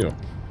this one too.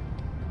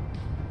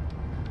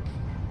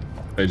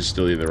 I just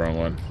deleted the wrong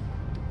one.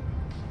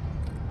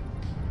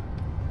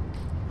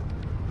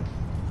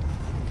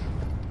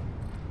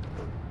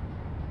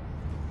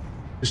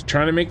 Just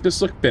trying to make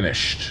this look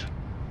finished.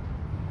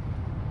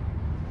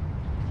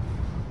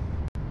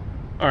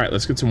 All right,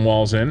 let's get some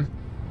walls in.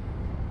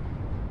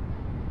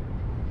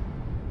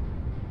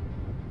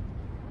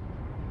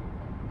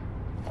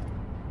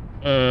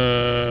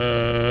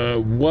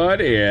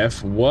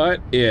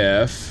 What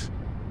if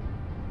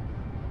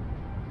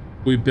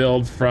we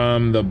build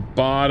from the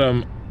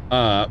bottom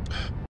up?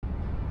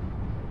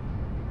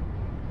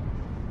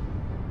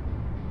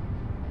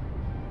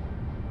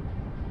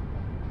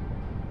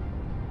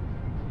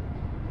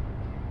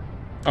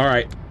 All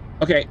right.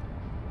 Okay.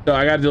 So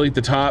I got to delete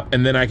the top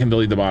and then I can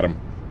delete the bottom.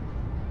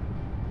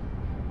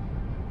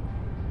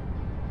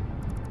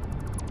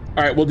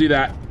 All right, we'll do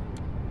that.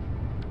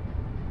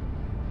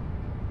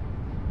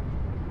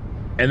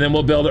 and then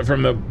we'll build it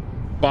from the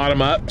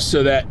bottom up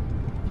so that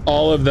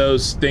all of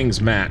those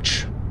things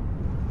match.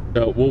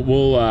 So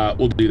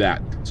we'll do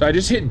that. So I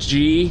just hit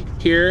G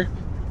here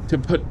to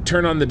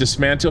turn on the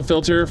dismantle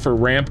filter for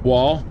ramp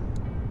wall,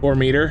 4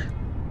 meter.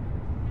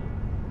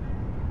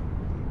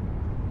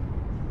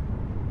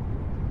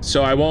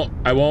 So I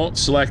won't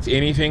select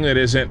anything that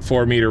isn't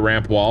 4 meter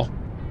ramp wall.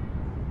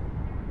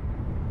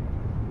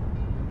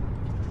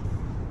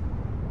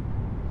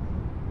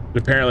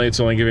 But apparently it's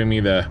only giving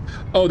me the,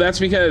 oh, that's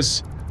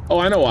because, oh,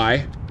 I know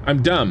why.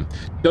 I'm dumb.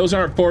 Those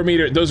aren't 4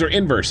 meter, those are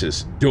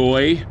inverses.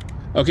 Doy.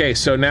 Okay,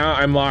 so now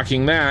I'm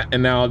locking that,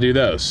 and now I'll do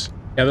those.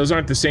 Yeah, those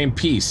aren't the same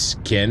piece,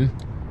 Kin.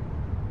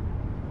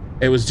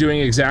 It was doing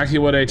exactly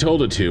what I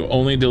told it to,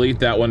 only delete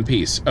that one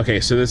piece. Okay,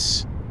 so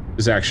this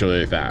is actually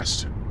really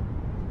fast.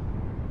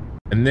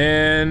 And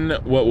then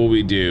what will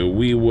we do?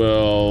 We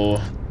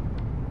will...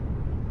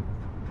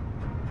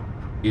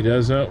 He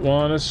doesn't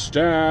want to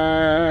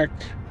stack.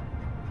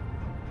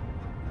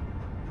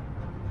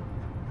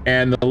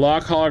 And the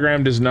lock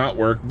hologram does not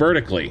work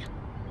vertically,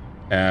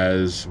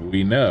 as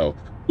we know.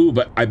 Ooh,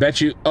 but I bet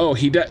you... Oh,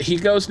 he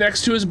goes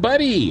next to his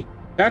buddy.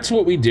 That's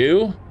what we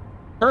do.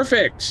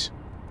 Perfect.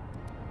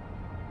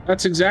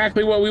 That's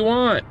exactly what we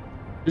want.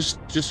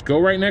 Just go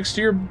right next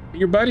to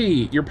your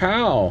buddy, your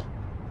pal,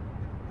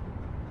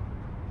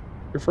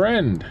 your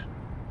friend.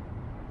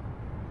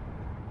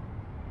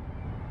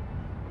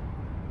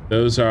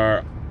 Those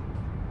are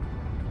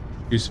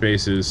 2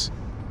 spaces.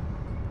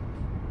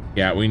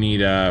 Yeah, we need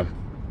to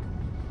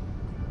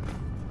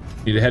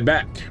head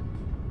back.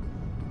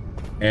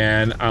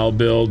 And I'll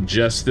build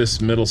just this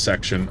middle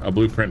section, a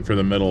blueprint for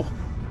the middle.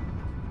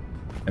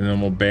 And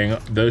then we'll bang,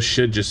 those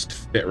should just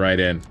fit right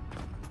in.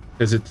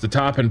 Because it's the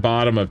top and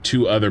bottom of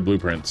 2 other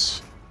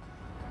blueprints.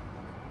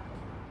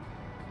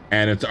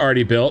 And it's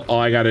already built. All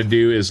I gotta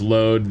do is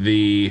load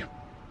the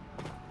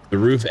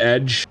roof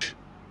edge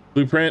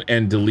blueprint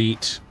and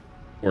delete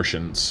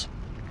portions.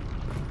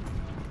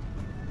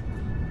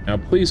 Now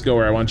please go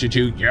where I want you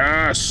to.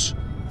 Yes!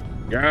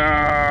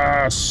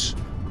 Yes!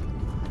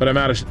 But I'm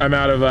out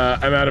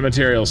of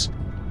materials.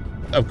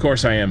 Of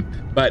course I am.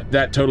 But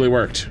that totally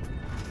worked.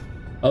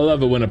 I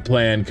love it when a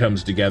plan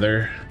comes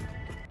together.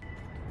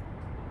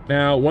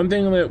 Now, one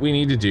thing that we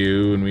need to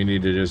do, and we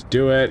need to just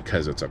do it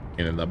because it's a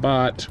pain in the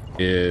butt,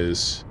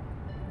 is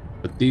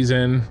put these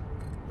in.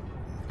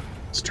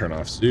 Let's turn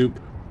off Zoop.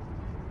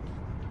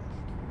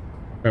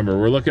 Remember,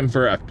 we're looking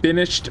for a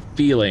finished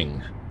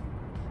feeling.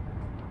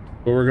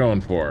 What we're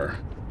going for.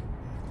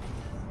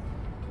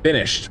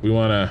 Finished. We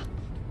want to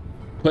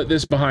put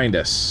this behind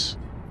us.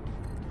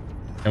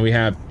 And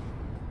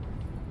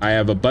I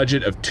have a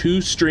budget of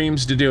 2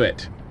 streams to do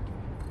it.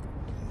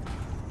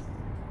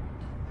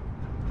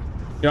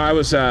 You know, I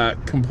was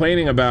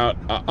complaining about,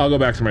 I'll go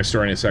back to my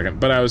story in a second,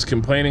 but I was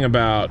complaining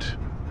about,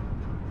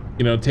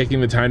 you know,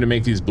 taking the time to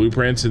make these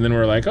blueprints, and then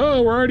we're like,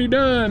 oh, we're already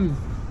done.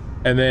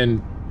 And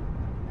then,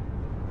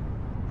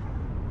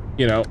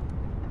 you know,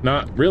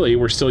 not really,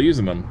 we're still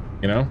using them,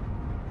 you know?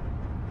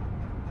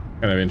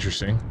 Kind of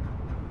interesting.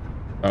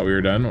 Thought we were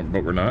done,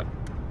 but we're not.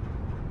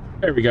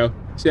 There we go.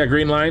 See that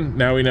green line?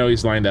 Now we know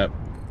he's lined up.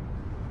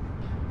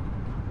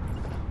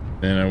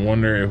 And I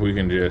wonder if we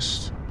can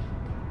just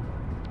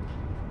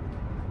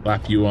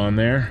slap you on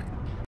there.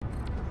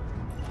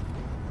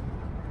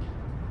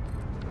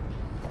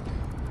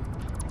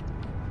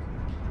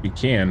 We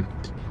can.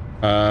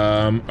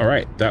 All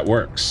right, that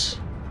works.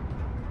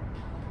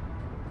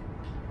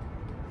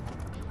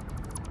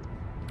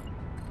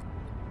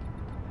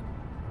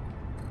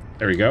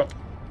 There we go.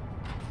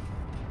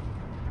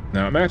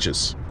 Now it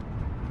matches.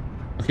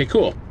 Okay,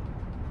 cool.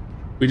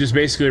 We just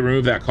basically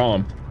remove that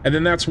column. And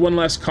then that's one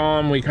less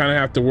column we kind of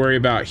have to worry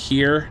about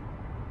here.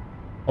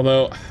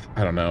 Although,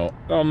 I don't know.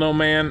 I don't know,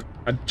 man.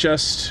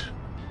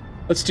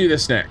 Let's do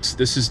this next.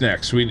 This is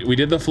next. We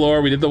did the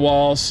floor, we did the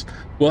walls.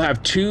 We'll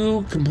have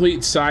 2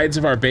 complete sides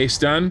of our base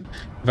done.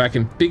 If I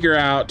can figure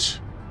out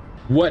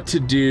what to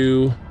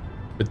do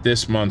with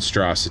this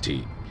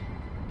monstrosity.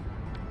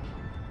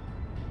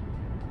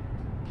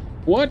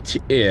 What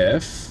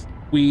if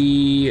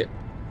we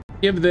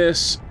give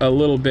this a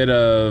little bit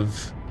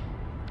of...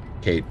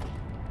 Okay.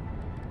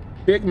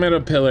 Big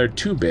metal pillar,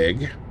 too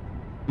big.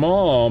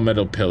 Small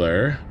metal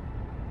pillar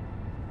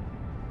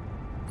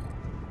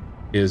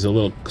is a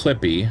little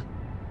clippy,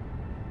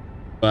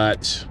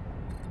 but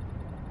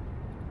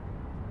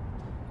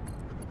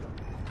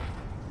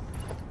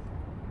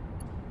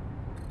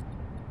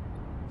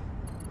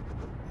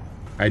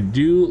I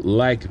do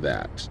like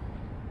that.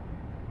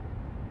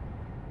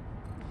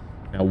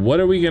 Now, what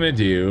are we gonna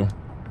do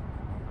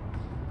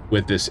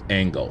with this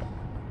angle?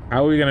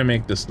 How are we gonna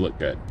make this look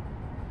good?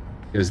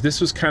 Because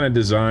this was kind of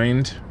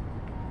designed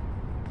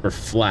for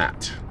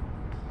flat.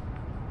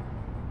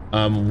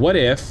 What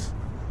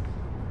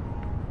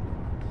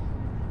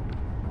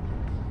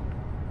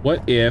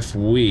if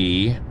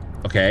we,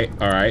 okay,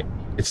 all right,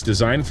 it's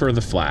designed for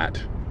the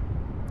flat,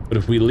 but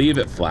if we leave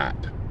it flat,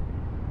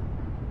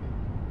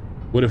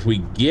 what if we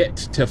get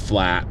to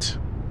flat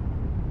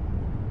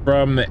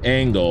from the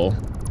angle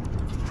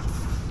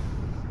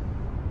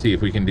see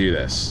if we can do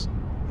this.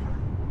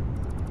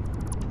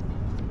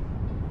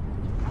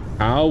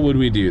 How would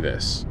we do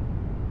this?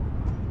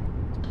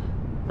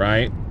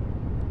 Right?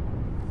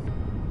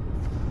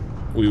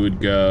 We would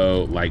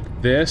go like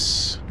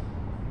this.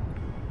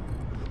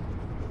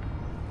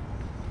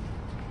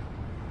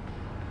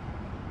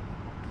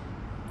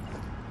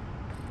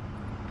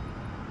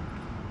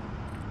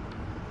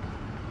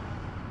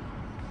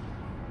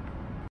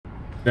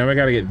 Now we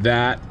got to get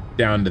that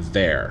down to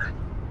there.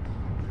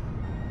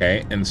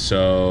 Okay, and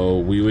so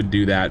we would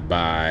do that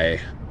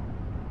by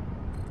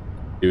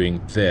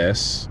doing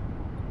this.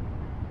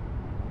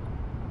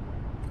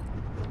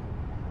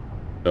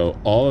 So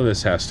all of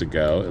this has to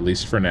go, at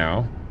least for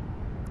now.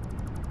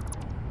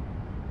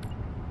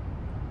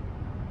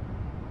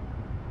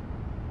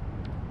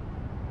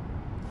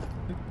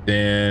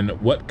 Then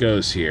what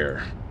goes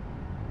here?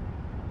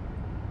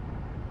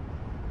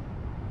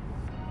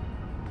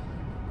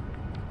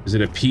 Is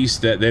it a piece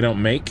that they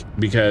don't make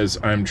because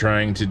I'm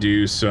trying to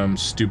do some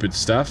stupid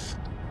stuff?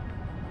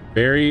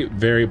 Very,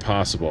 very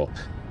possible.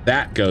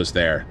 That goes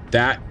there.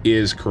 That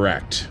is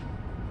correct.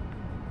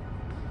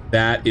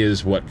 That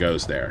is what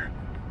goes there.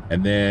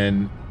 And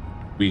then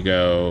we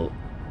go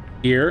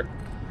here.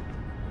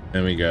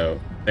 Then we go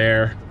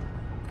there.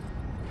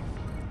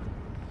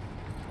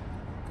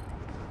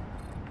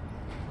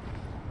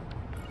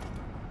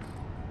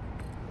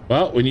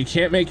 Well, when you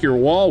can't make your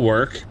wall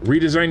work,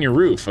 redesign your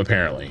roof,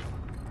 apparently.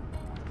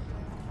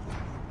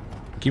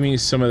 Give me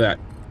some of that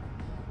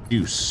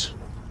juice.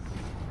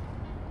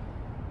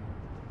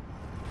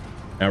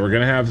 Now we're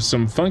gonna have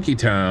some Funky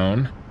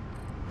Town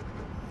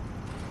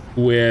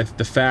with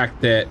the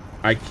fact that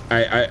I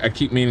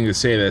keep meaning to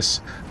say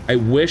this. I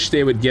wish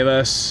they would give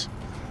us,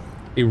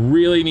 they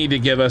really need to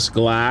give us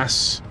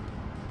glass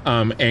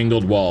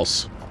angled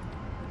walls.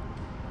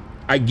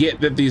 I get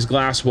that these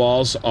glass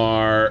walls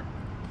are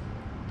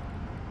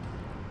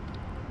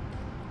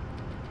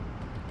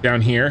down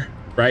here,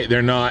 right?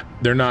 They're not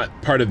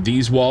part of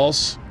these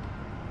walls.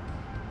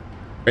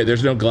 Right,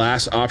 there's no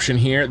glass option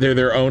here. They're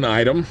their own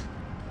item.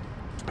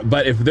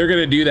 But if they're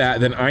gonna do that,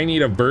 then I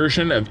need a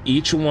version of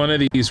each one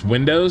of these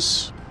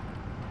windows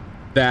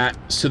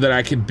so that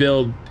I could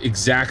build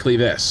exactly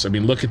this. I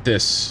mean, look at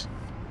this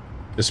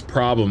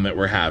problem that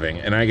we're having,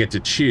 and I get to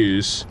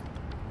choose,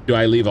 do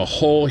I leave a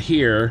hole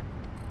here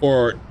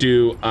or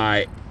do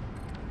I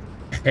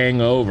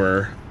hang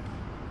over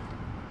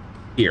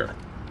here?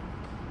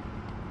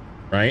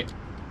 Right?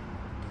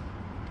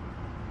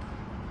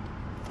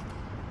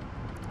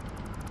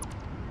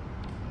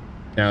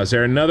 Now, is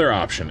there another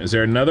option? Is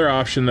there another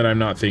option that I'm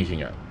not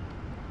thinking of?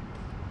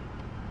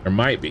 There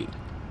might be.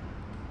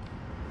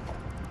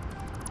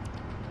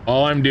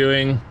 All I'm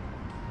doing,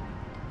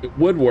 it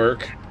would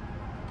work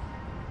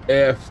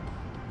if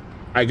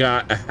I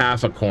got a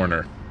half a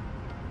corner.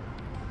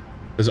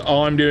 Because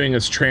all I'm doing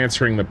is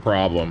transferring the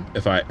problem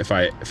if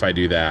I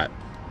do that.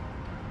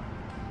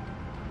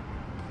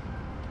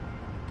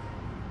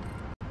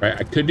 Right,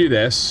 I could do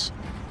this.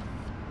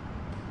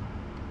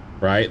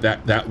 Right,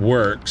 that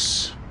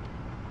works.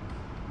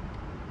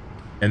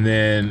 And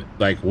then,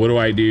 like, what do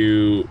I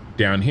do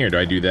down here? Do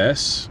I do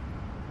this?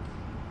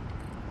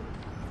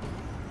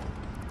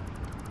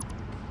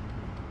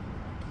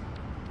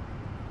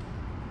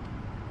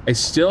 I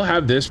still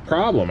have this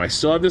problem. I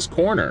still have this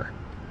corner.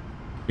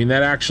 I mean,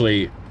 that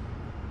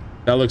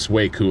looks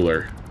way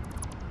cooler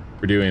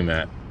for doing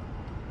that.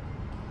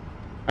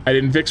 I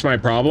didn't fix my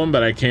problem,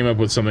 but I came up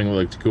with something that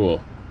looked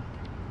cool.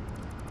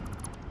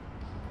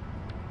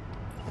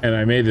 And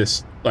I made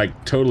this,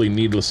 like, totally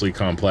needlessly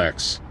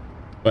complex.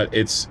 But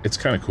it's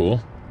kind of cool.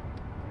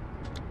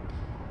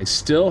 I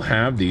still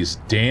have these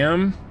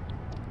damn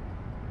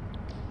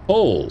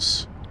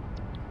holes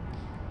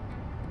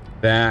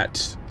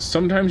that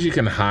sometimes you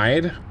can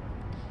hide.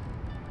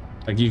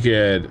 Like you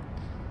could,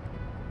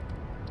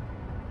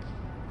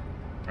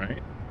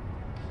 right?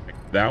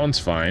 That one's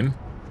fine,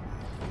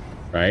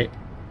 right?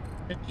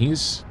 And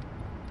he's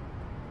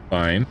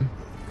fine,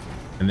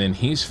 and then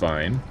he's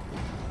fine,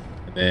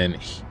 and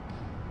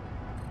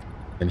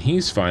then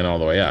he's fine all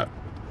the way up.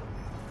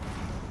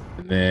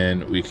 And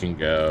then we can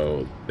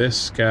go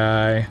this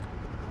guy,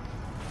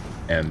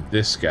 and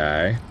this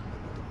guy,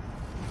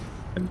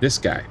 and this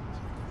guy.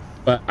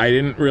 But I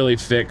didn't really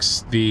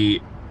fix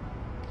the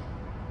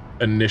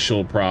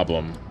initial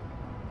problem.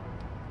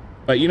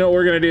 But you know what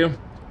we're gonna do?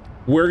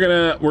 We're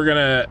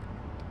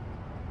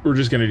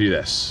just gonna do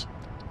this.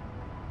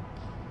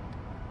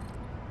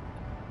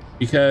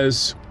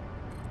 Because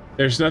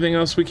there's nothing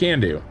else we can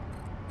do.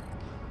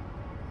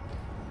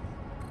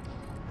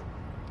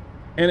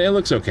 And it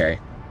looks okay.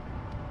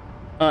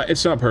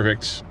 It's not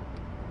perfect.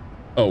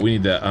 Oh, we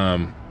need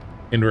the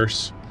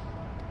inverse.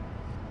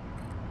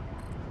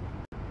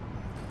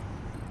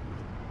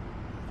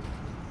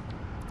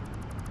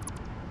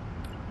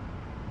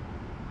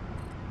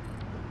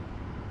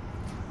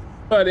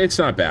 But it's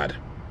not bad.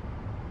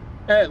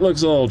 It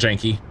looks a little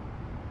janky.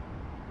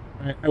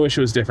 I wish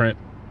it was different.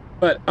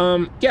 But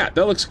yeah,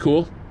 that looks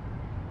cool.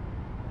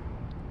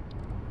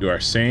 Do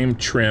our same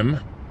trim.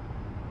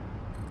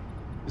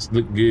 This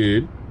look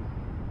good.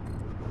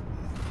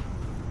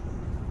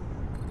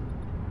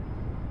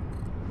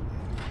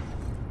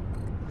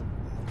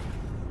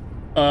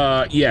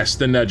 Yes,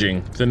 the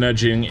nudging. The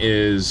nudging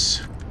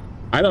is...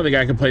 I don't think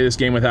I can play this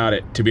game without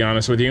it, to be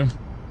honest with you.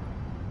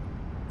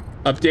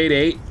 Update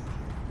 8.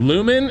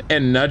 Lumen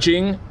and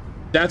nudging,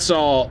 that's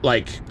all,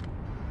 like...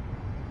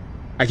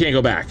 I can't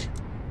go back.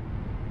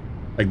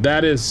 Like,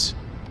 that is...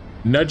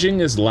 Nudging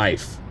is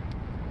life.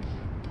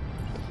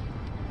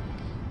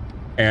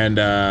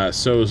 And,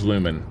 so is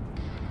Lumen.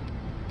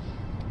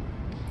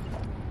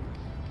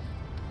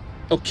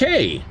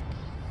 Okay.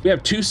 We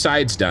have 2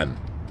 sides done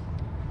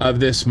of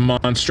this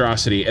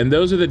monstrosity, and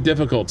those are the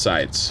difficult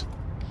sides.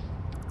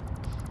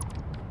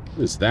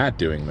 What is that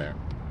doing there?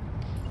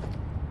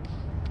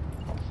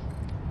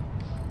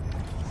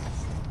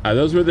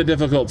 Those were the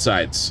difficult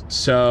sides.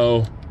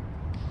 So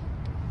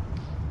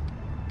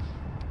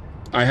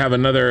I have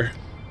another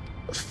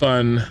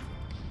fun...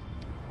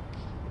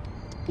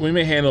 We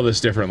may handle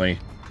this differently.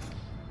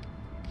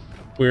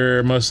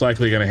 We're most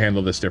likely going to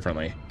handle this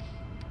differently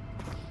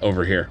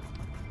over here.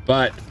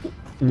 But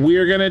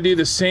we're going to do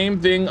the same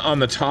thing on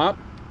the top,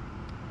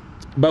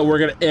 but we're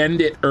going to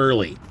end it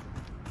early.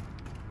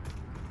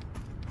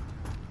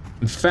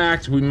 In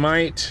fact, we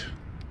might...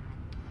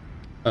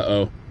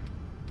 Uh-oh.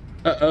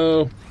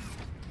 Uh-oh.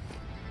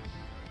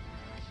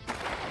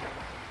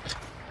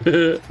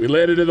 We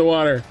landed in the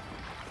water.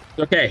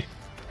 Okay.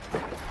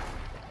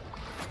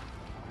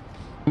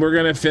 We're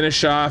going to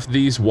finish off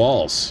these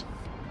walls.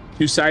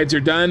 2 sides are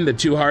done, the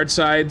 2 hard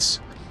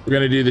sides. We're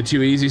going to do the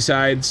 2 easy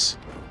sides.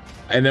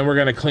 And then we're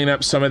going to clean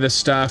up some of this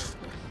stuff.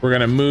 We're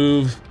going to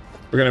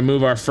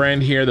move our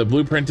friend here, the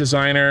blueprint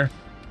designer.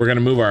 We're going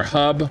to move our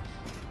hub.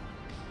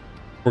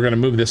 We're going to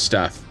move this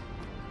stuff.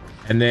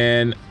 And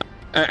then,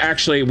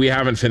 actually, we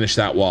haven't finished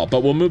that wall,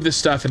 but we'll move this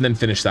stuff and then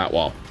finish that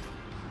wall.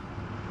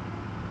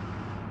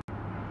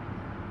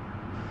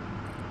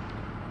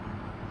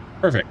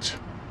 Perfect.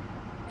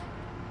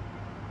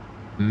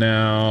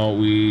 Now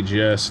we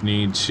just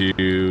need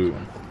to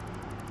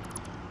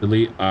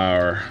delete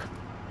our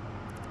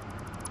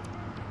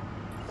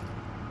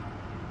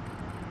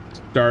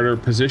starter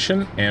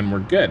position and we're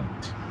good.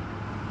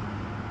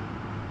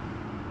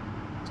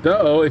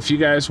 So if you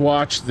guys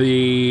watched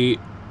the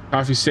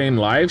Coffee Stain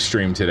live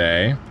stream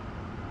today,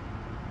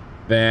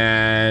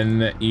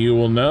 then you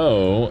will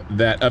know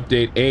that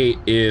update 8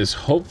 is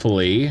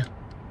hopefully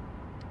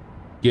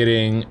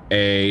getting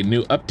a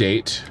new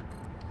update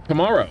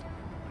tomorrow.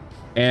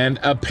 And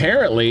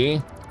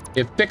apparently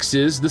it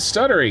fixes the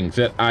stuttering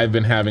that I've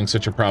been having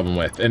such a problem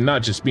with. And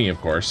not just me, of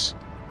course.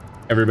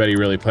 Everybody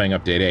really playing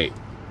update 8.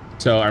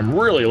 So I'm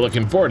really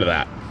looking forward to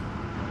that.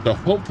 So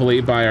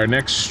hopefully by our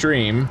next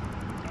stream,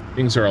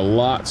 things are a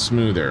lot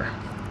smoother.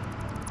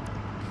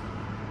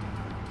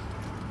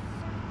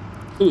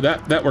 Ooh,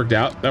 that worked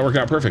out. That worked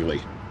out perfectly.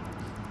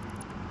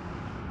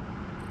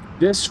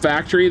 This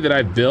factory that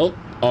I built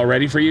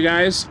already for you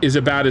guys is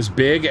about as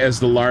big as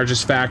the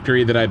largest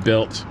factory that I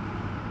built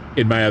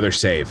in my other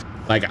save.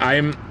 Like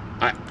I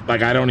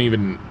don't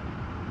even...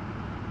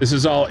 This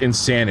is all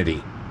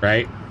insanity,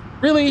 right?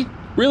 Really?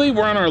 Really?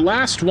 We're on our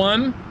last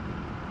one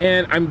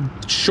and I'm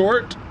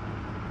short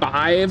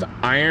 5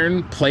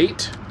 iron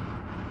plate?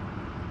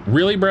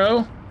 Really,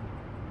 bro?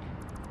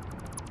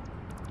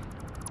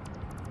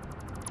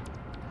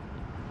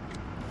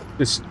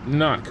 It's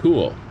not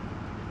cool.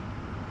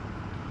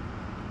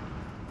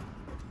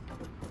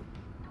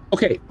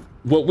 Okay,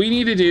 what we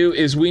need to do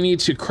is we need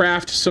to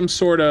craft some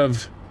sort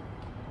of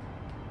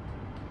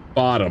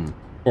bottom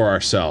for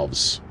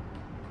ourselves.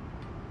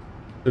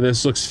 So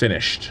this looks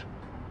finished.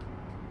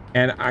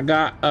 And I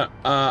got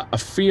a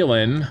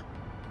feeling,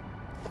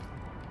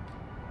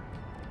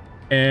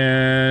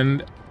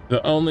 and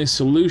the only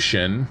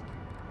solution,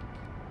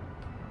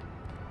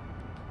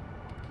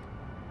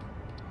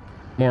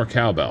 more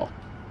cowbell.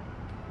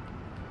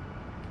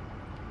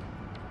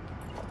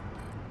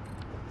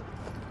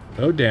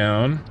 Go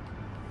down.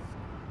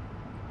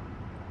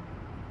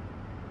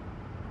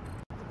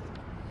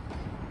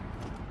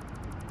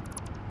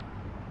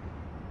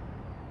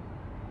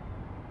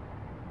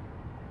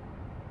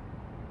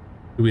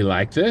 Do we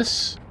like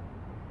this?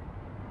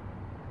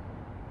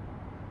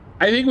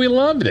 I think we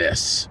love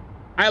this.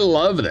 I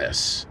love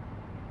this.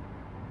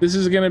 This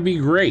is gonna be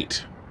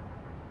great.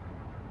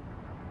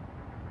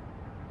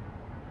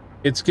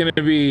 It's gonna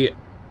be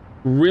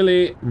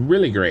really,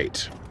 really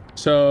great.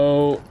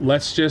 So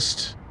let's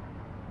just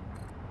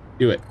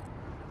do it.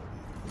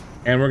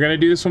 And we're gonna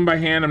do this one by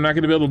hand. I'm not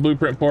gonna build a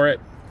blueprint for it.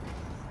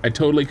 I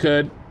totally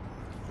could.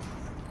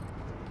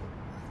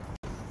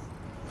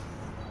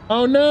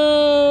 Oh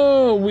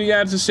no! We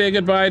got to say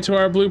goodbye to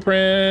our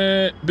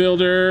blueprint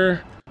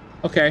builder.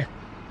 Okay.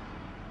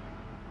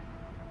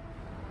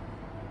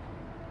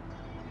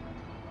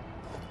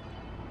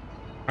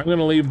 I'm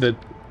gonna leave the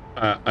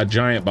a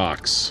giant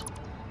box.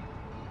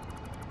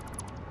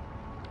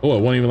 Oh,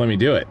 it won't even let me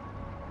do it.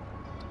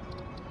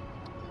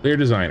 Clear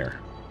designer.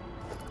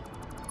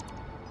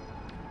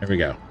 There we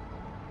go.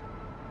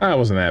 That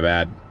wasn't that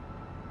bad.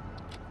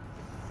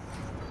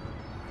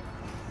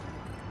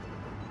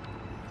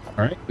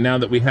 All right, now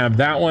that we have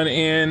that one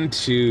in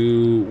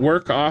to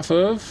work off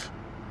of.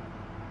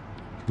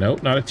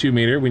 Nope, not a 2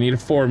 meter. We need a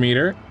 4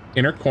 meter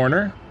inner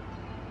corner.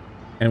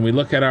 And we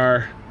look at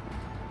our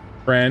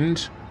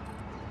friend,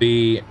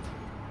 the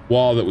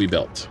wall that we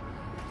built.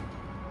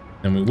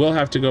 And we will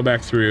have to go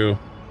back through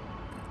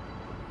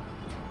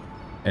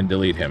and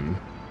delete him.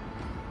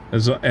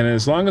 And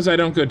as long as I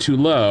don't go too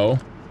low,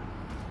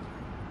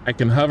 I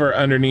can hover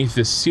underneath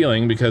this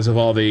ceiling because of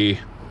all the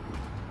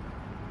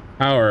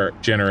power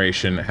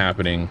generation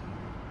happening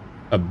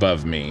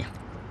above me.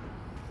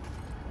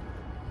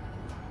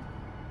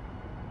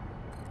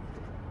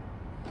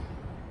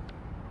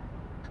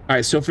 All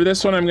right, so for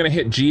this one, I'm going to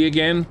hit G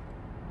again,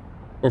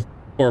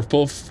 or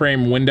full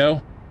frame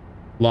window,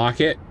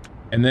 lock it,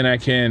 and then I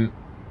can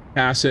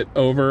pass it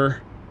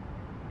over.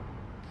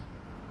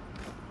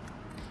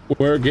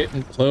 We're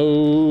getting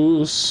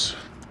close.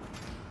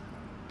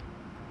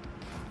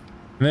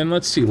 And then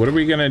let's see, what are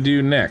we going to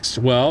do next?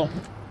 Well,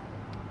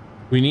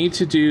 we need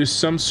to do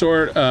some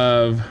sort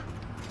of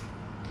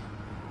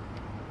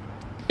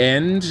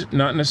end,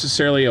 not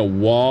necessarily a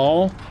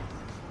wall.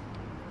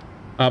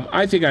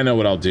 I think I know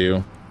what I'll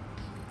do.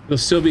 It'll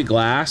still be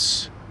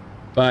glass,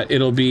 but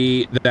it'll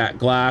be that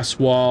glass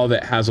wall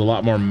that has a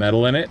lot more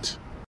metal in it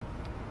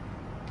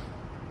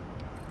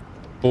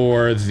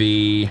for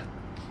the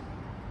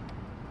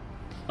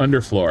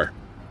underfloor,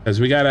 because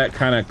we gotta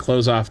kind of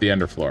close off the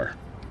underfloor.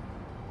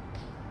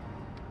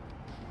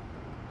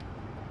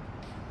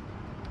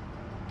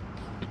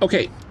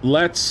 Okay,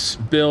 let's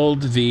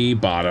build the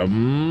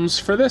bottoms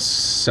for this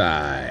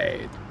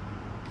side.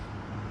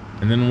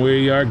 And then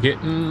we are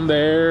getting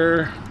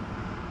there.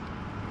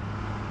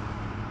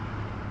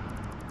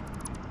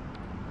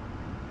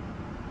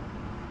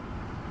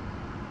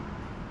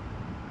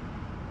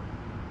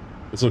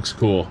 This looks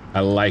cool. I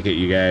like it,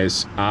 you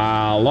guys.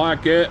 I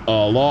like it a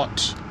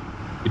lot.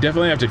 We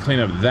definitely have to clean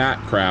up that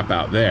crap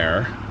out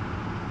there.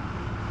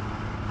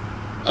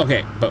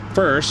 Okay, but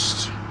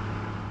first,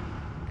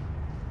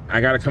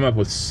 I gotta come up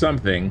with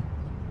something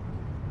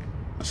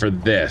for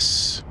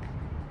this.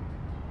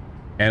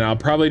 And I'll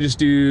probably just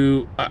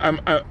do, I'm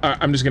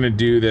just gonna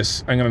do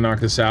this. I'm gonna knock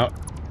this out.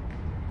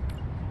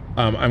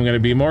 I'm gonna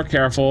be more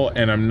careful,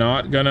 and I'm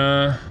not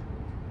gonna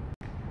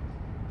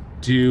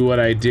do what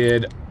I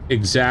did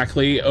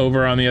exactly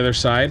over on the other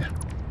side.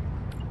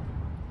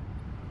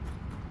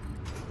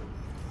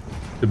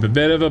 It's a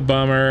bit of a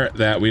bummer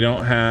that we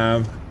don't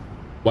have,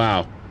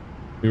 wow,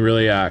 we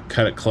really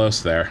cut it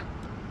close there.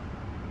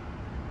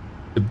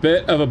 A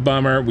bit of a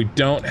bummer we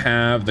don't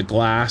have the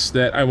glass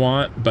that I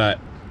want, but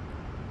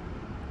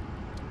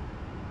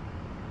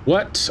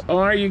what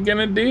are you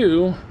gonna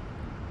do?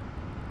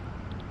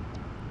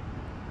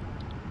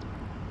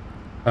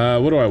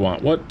 What do I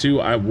want? What do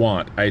I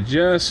want? I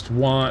just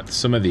want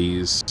some of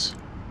these.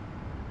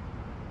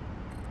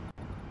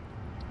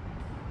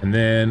 And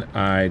then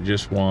I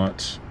just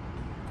want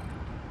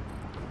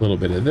a little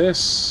bit of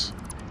this.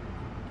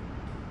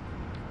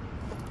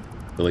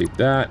 Delete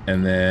that,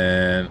 and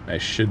then I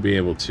should be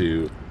able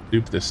to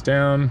loop this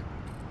down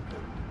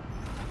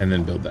and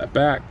then build that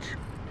back.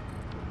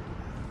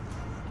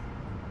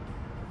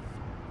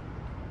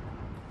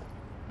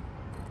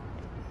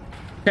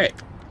 Okay.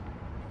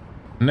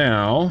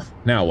 Now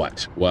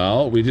what?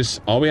 Well,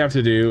 all we have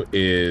to do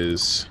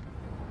is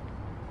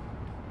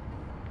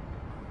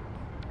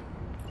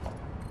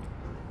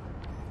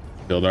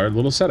build our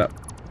little setup.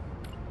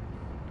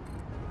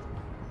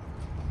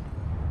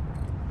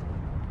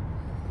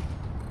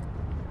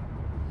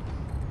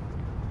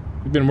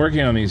 We've been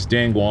working on these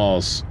dang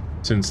walls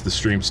since the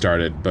stream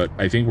started, but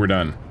I think we're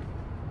done.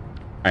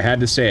 I had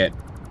to say it.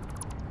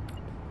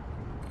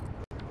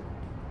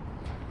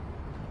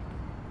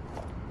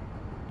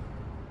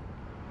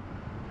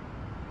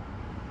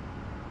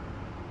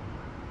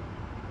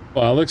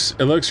 Well,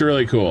 it looks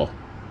really cool.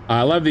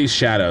 I love these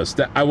shadows.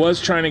 I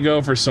was trying to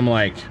go for some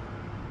like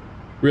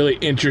really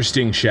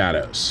interesting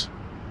shadows,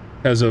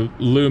 because of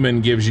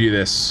Lumen gives you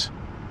this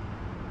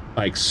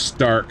like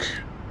stark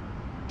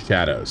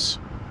shadows,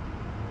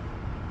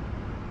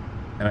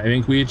 and I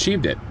think we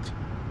achieved it.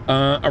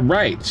 All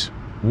right,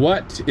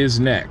 what is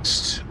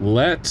next?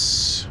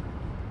 Let's.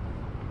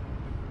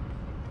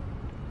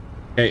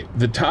 Okay,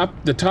 the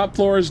top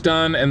floor is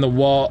done, and the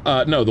wall.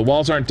 No, the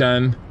walls aren't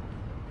done.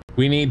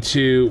 We need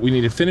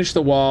to finish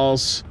the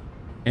walls,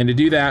 and to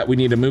do that, we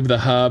need to move the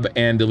hub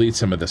and delete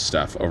some of this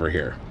stuff over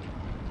here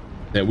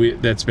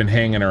that's been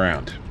hanging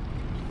around.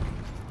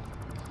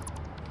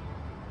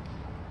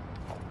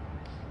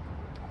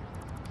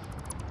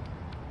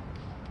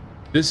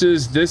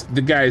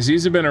 The guys,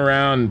 these have been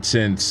around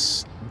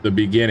since the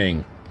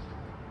beginning.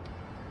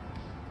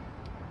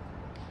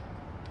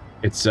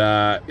 It's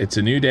a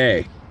new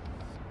day.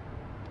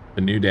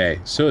 A new day.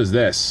 So is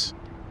this.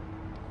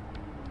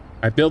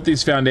 I built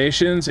these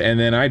foundations, and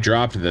then I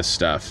dropped this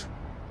stuff.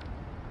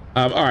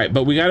 All right,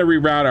 but we got to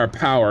reroute our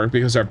power,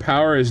 because our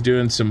power is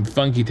doing some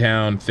funky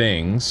town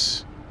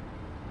things.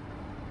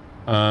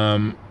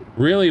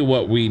 Really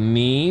what we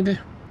need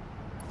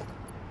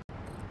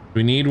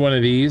one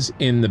of these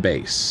in the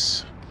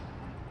base.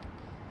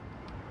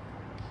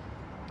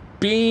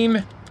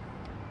 Bean.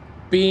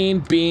 Bean,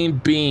 bean,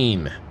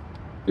 bean.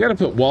 We gotta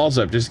put walls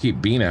up just to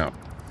keep bean out.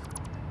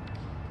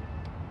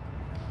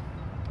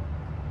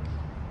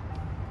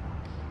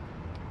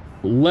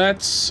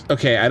 Let's...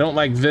 Okay, I don't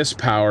like this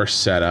power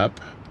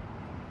setup.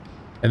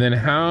 And then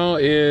how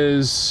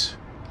is...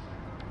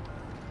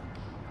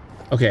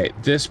 Okay,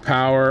 this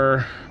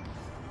power...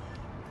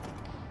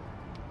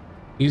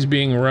 He's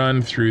being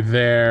run through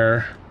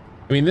there.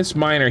 I mean, this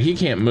miner, he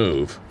can't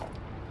move.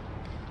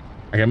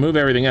 I can move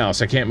everything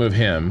else. I can't move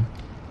him.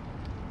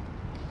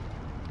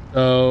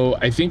 So,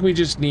 I think we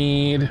just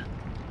need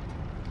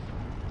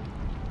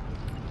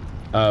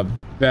a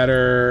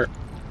better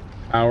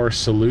power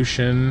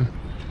solution.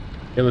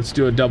 Okay, let's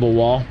do a double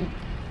wall.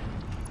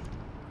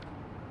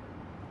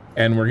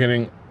 And we're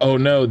getting... Oh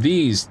no,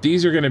 these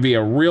are going to be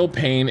a real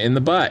pain in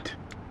the butt.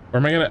 Or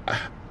am I going to...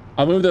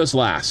 I'll move those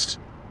last.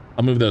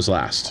 I'll move those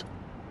last.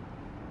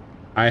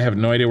 I have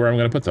no idea where I'm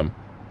going to put them.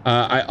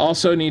 I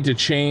also need to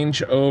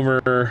change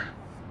over...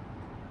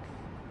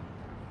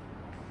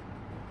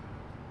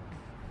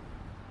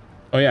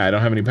 Oh yeah, I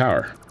don't have any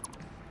power.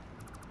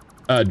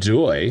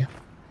 Do I?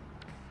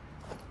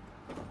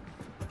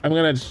 I'm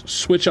going to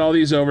switch all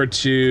these over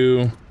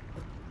to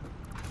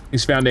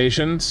these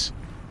foundations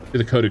to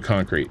the coated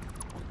concrete.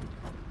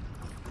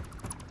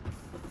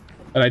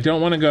 But I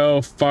don't want to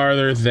go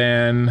farther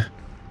than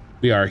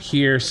we are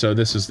here, so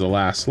this is the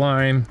last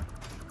line.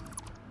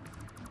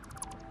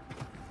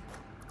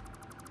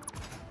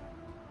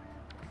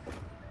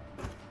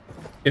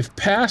 If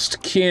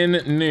past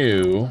kin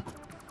knew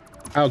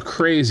how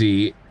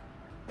crazy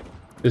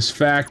this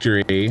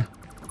factory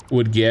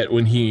would get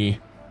when he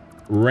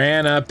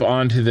ran up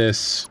onto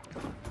this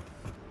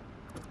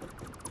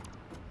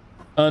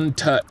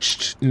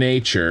untouched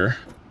nature.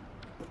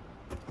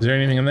 Is there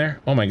anything in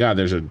there? Oh my god,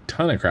 there's a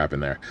ton of crap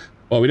in there.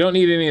 Well, we don't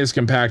need any of this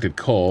compacted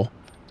coal.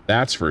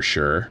 That's for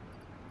sure.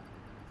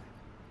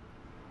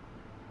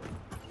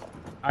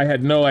 I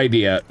had no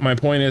idea. My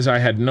point is, I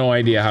had no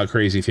idea how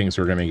crazy things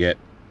were gonna get.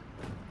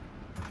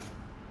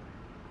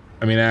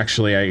 I mean,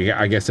 actually,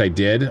 I guess I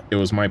did. It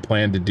was my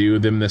plan to do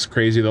them this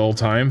crazy the whole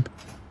time.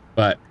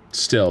 But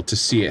still, to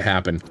see it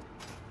happen.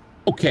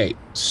 Okay,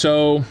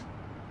 so...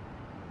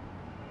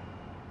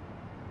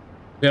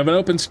 we have an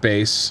open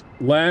space.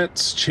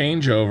 Let's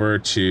change over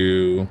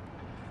to...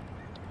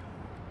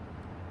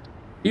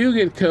 You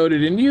get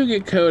coated and you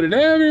get coated.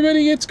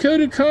 Everybody gets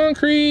coated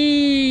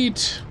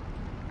concrete!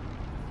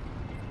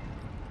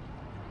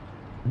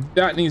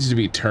 That needs to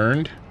be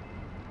turned.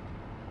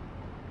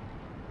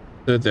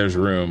 So that there's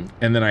room.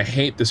 And then I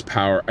hate this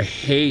power. I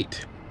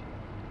hate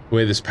the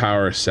way this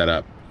power is set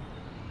up.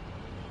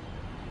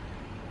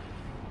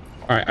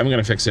 Alright, I'm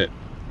gonna fix it.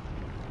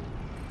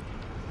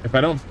 If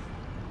I don't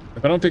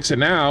fix it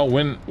now,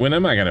 when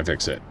am I gonna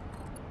fix it?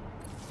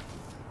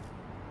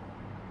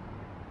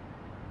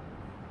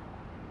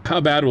 How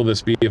bad will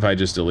this be if I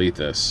just delete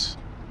this?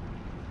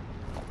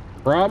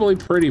 Probably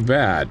pretty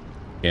bad.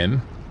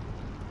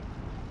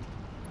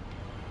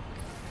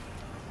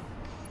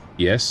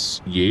 Yes,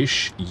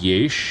 yeesh,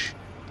 yeesh.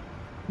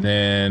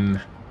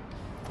 Then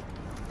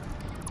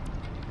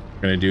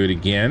we're gonna do it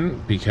again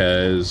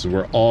because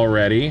we're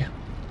already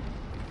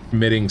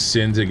committing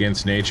sins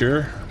against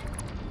nature.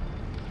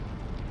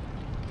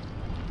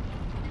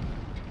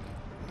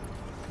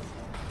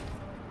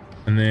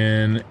 And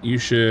then you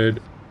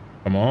should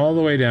come all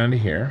the way down to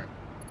here.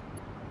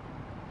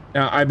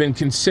 Now, I've been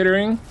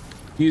considering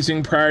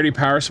using priority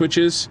power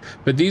switches,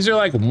 but these are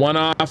like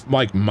one-off,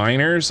 like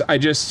miners.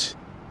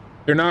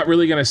 They're not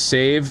really gonna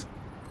save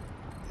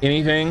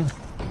anything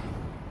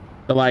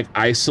to like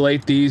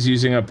isolate these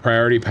using a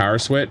priority power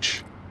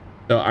switch.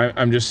 So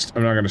I'm not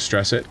gonna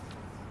stress it.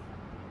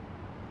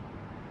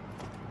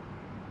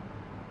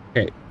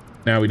 Okay,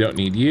 now we don't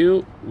need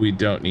you, we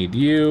don't need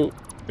you,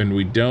 and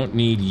we don't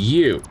need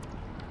you.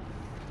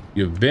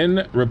 You've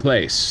been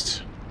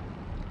replaced.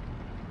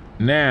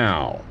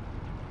 Now,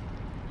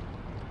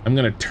 I'm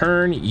gonna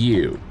turn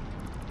you.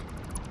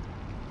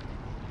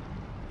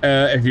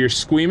 If you're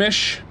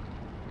squeamish,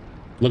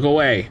 look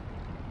away.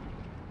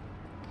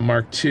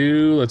 Mark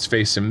II, let's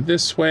face him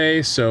this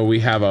way. So we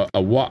have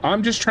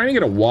I'm just trying to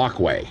get a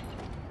walkway,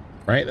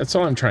 right? That's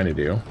all I'm trying to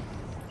do.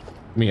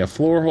 Give me a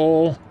floor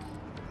hole.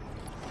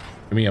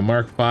 Give me a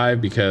Mark V,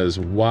 because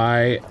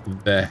why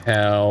the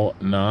hell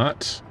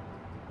not?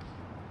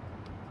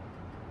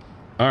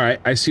 All right,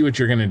 I see what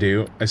you're gonna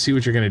do. I see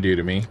what you're gonna do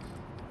to me.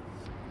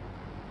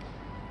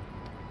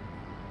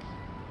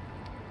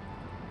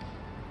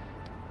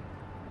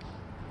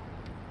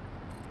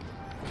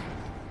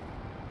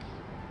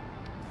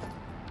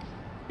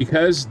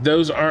 Because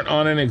those aren't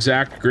on an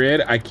exact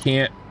grid, I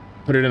can't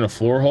put it in a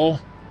floor hole.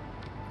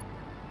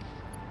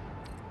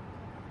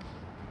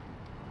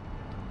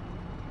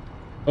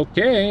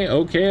 Okay,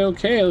 okay,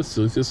 okay. Let's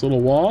do this little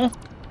wall.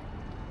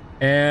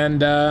 And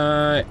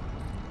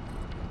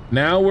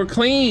now we're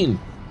clean.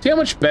 See how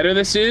much better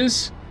this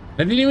is?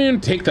 That didn't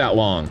even take that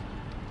long.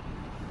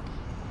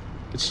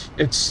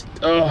 It's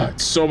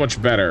so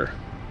much better.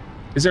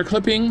 Is there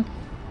clipping?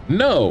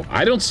 No,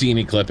 I don't see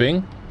any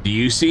clipping. Do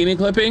you see any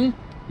clipping?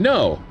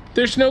 No,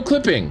 there's no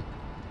clipping.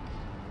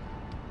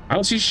 I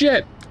don't see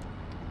shit.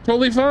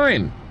 Totally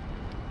fine.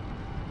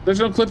 There's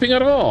no clipping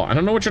at all. I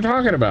don't know what you're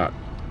talking about.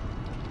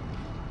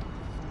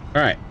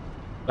 All right,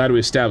 glad we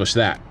established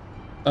that.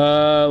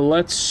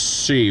 Let's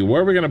see,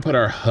 where are we gonna put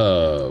our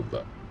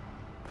hub?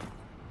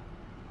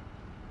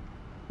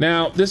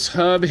 Now, this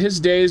hub, his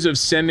days of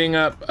sending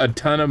up a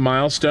ton of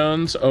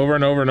milestones over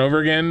and over and over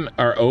again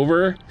are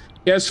over.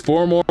 He has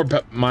 4 more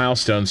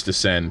milestones to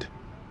send.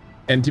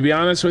 And to be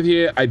honest with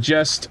you, I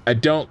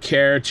don't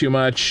care too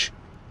much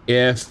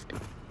if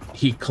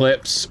he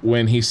clips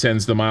when he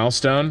sends the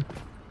milestone.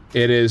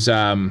 It is,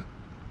 I'd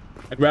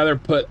rather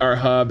put our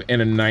hub in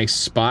a nice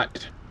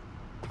spot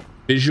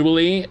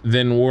visually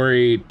than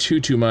worry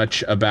too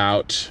much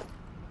about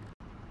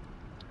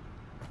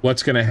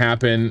what's going to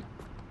happen,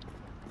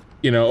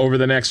 you know, over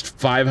the next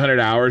 500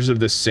 hours of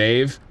this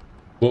save,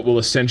 what will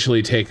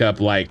essentially take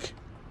up like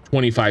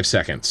 25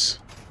 seconds.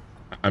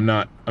 I'm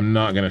not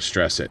going to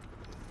stress it.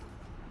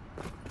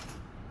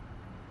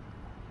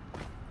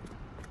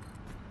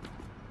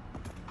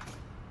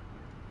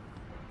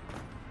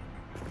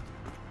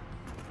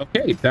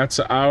 Okay, that's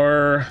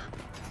our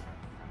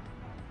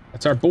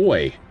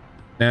boy.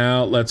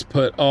 Now let's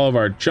put all of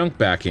our junk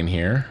back in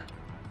here.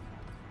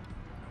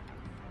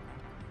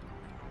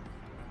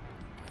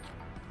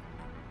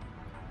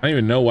 I don't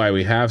even know why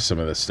we have some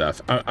of this stuff.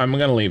 I'm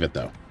gonna leave it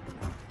though.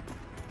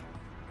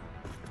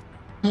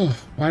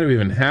 Why do we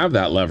even have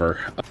that lever?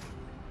 All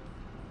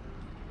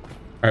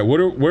right,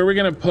 where are we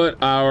gonna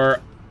put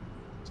our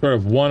sort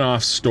of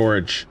one-off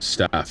storage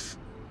stuff?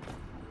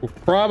 We're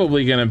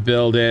probably gonna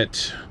build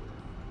it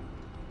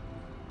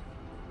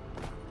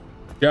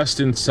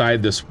just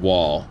inside this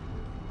wall.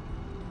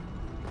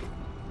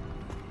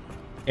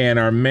 And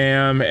our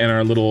MAM and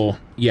our little,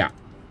 yeah.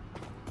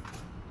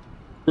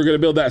 We're gonna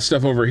build that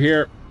stuff over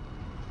here.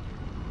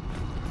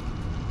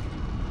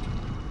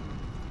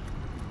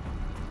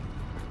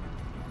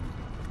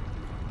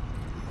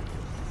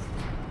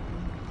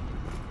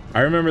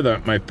 I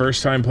remember my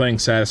first time playing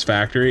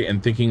Satisfactory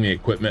and thinking the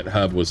equipment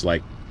hub was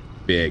like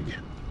big.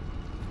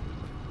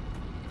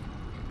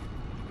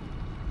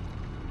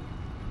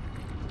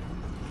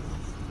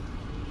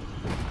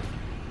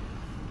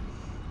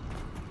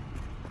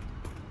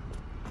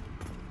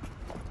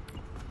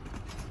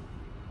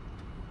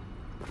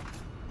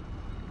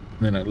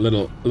 And then a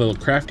little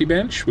crafty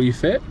bench. Will you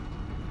fit?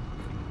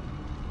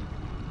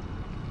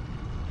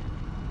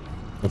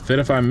 Will fit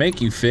if I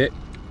make you fit.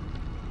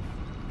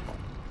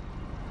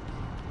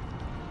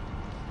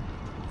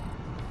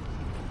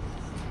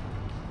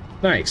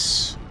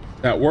 Nice.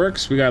 That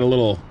works. We got a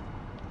little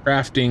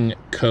crafting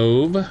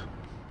cove.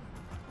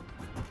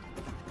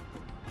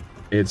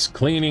 It's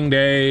cleaning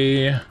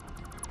day.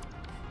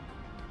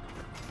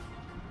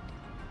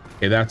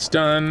 Okay, that's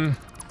done.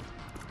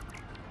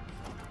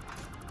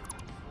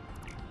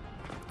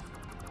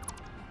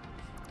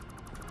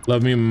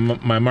 Love me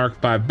my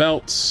Mark V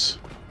belts.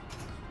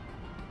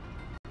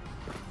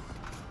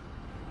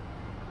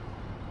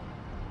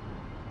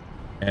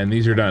 And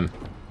these are done.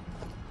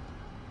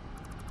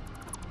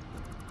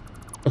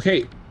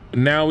 Okay,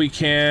 now we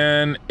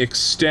can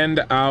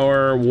extend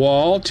our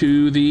wall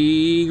to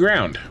the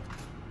ground.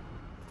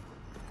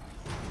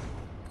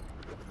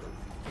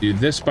 Do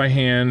this by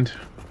hand.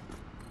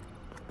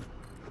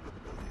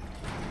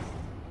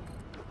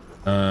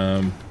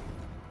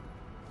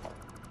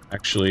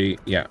 Actually,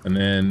 yeah, and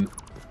then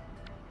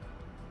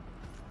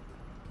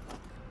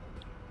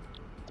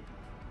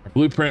our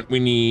blueprint, we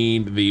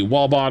need the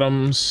wall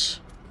bottoms.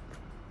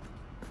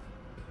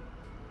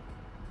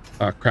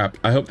 Oh, crap.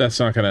 I hope that's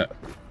not gonna...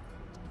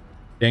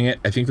 Dang it.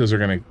 I think those are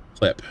gonna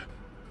clip.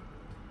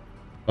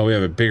 Oh, we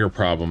have a bigger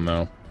problem,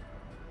 though.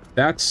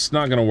 That's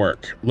not gonna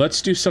work.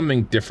 Let's do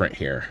something different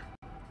here.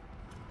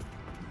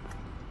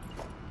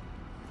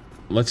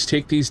 Let's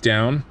take these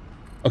down.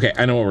 Okay,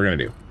 I know what we're gonna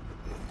do.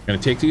 We're gonna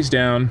take these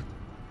down.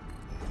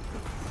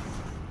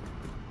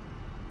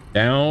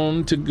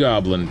 Down to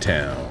Goblin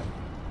Town.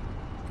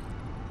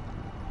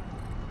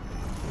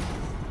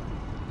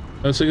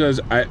 Mostly because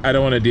I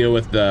don't want to deal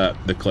with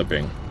the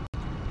clipping.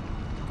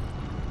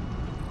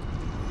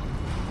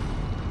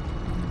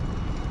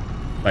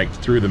 Like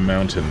through the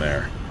mountain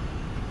there.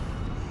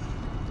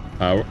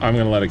 I'm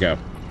gonna let it go.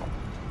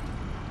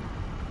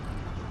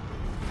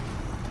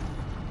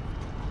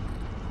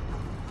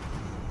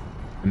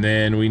 And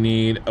then we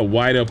need a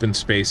wide open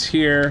space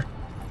here.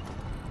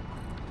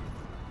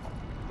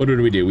 What did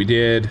we do? We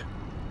did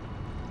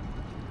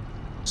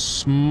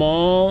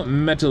small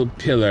metal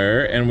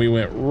pillar and we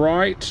went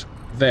right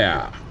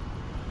there.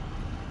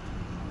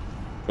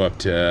 Go up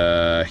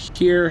to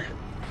here.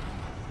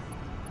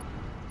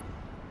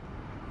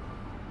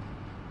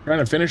 Trying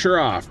to finish her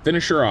off.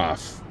 Finish her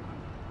off.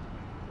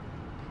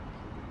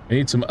 I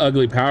need some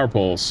ugly power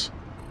poles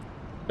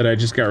that I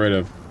just got rid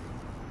of.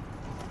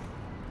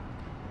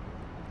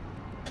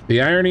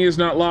 The irony is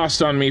not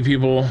lost on me,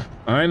 people.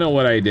 I know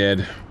what I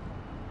did.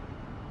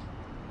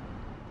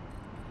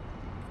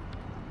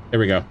 There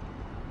we go. All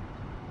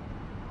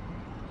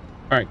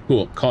right,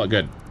 cool. Call it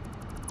good.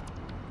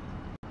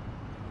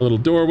 little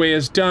doorway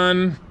is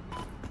done.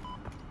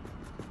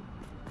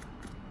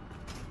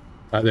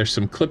 There's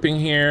some clipping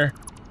here.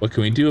 What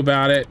can we do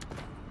about it?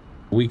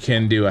 We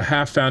can do a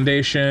half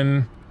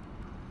foundation.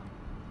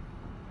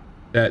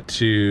 That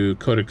to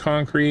coated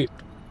concrete.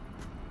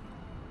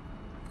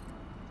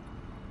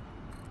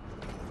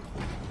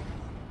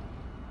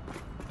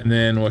 And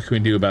then what can we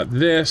do about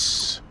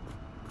this?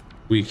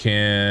 We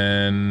can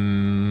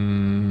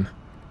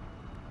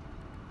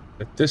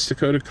set this to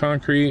coated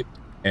concrete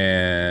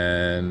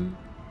and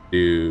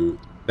do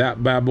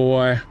that bad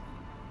boy.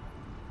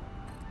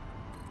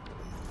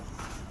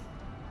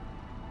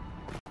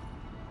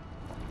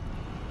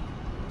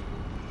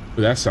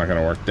 Ooh, that's not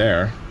gonna work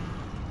there.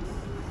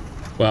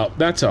 Well,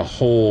 that's a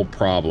whole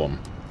problem.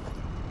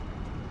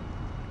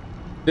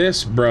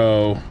 This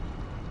bro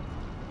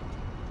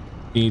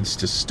needs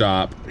to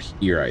stop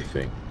here, I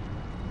think.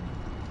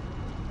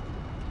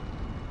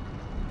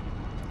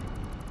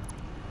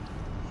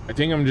 I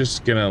think I'm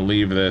just gonna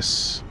leave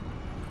this.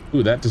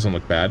 Ooh, that doesn't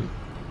look bad.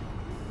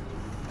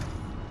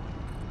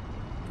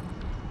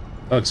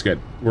 That looks good.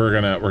 We're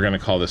gonna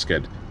call this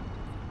good.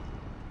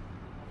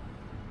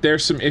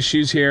 There's some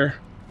issues here.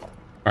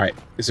 All right,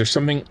 is there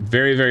something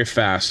very, very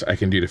fast I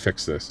can do to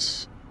fix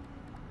this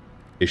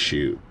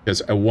issue?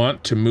 Because I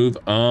want to move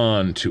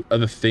on to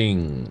other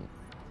things.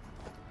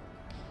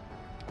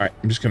 All right,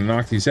 I'm just gonna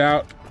knock these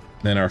out.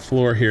 Then our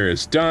floor here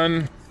is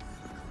done.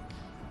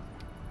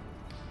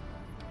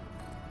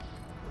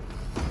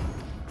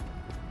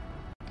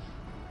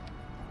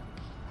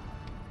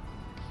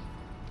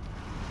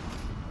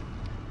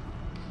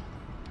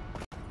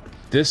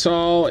 This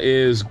all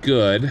is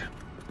good.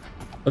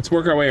 Let's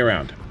work our way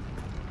around.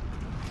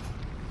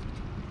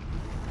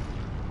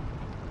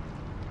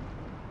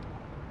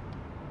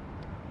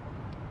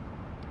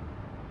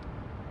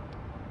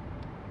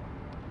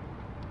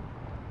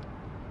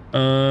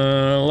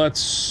 Let's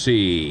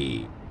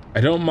see.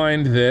 I don't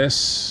mind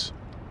this.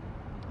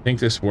 I think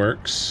this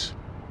works.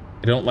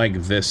 I don't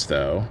like this,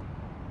 though.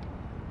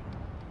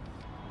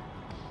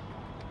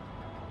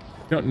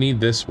 We don't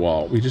need this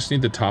wall. We just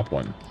need the top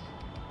one.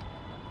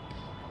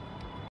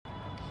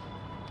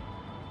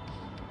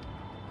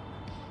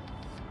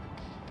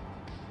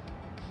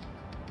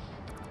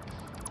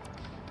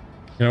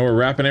 You know, we're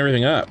wrapping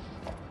everything up.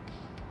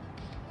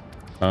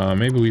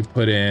 Maybe we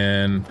put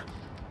in...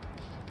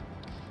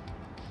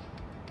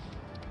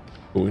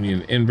 Oh, we need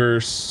an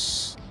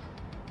inverse.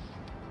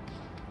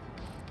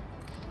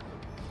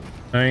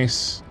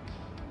 Nice.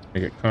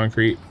 Make it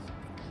concrete.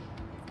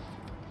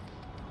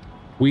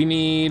 We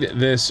need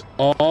this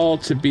all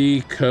to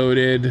be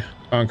coated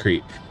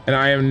concrete. And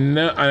I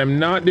am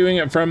not doing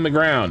it from the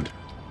ground.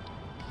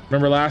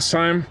 Remember last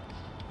time?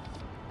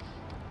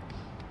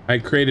 I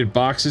created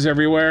boxes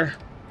everywhere.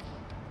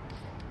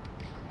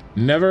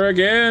 Never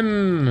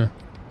again.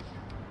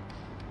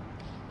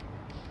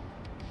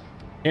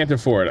 Can't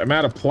afford it. I'm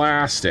out of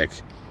plastic.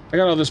 I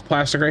got all this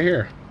plastic right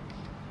here.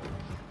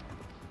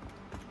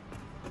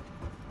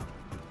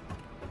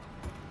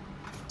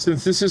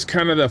 Since this is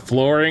kind of the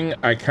flooring,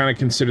 I kind of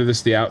consider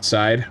this the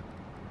outside.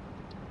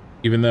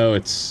 Even though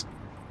it's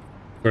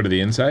sort of the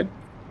inside.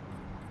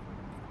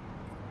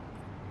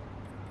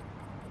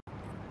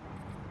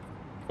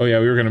 Oh yeah,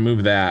 we were going to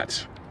move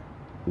that.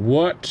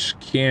 What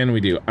can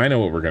we do? I know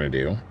what we're going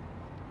to do.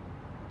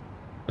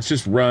 Let's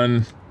just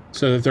run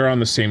so that they're on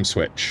the same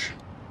switch.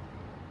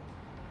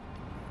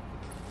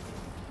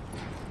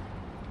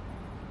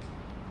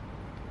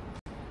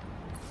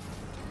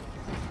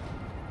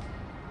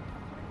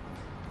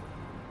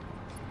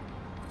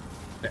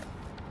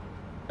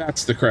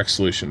 That's the correct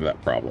solution to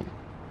that problem.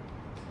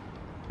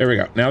 There we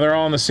go. Now they're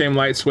all on the same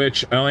light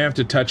switch. I only have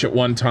to touch it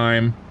one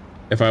time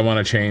if I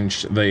want to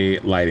change the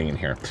lighting in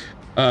here.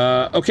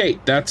 Okay,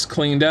 that's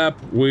cleaned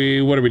up.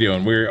 What are we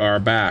doing? We are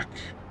back.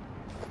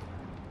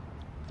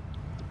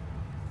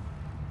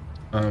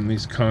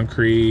 These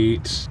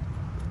concrete,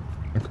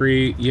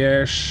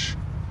 yes.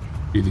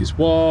 Do these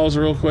walls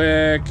real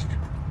quick.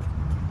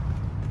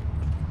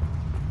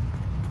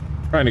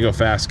 Trying to go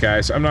fast,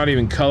 guys. I'm not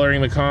even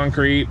coloring the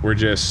concrete. We're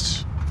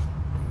just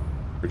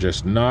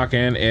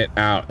knocking it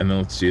out. And then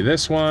let's do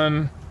this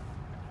one.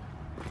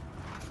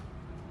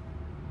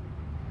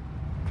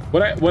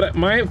 What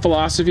my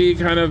philosophy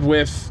kind of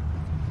with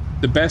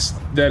the best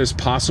that is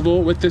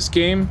possible with this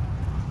game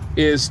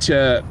is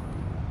to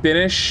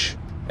finish,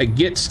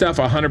 get stuff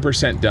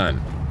 100%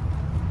 done.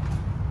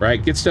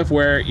 Right? Get stuff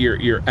where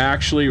you're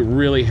actually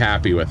really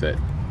happy with it.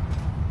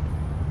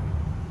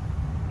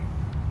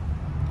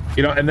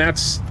 You know, and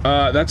that's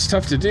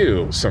tough to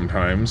do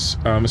sometimes,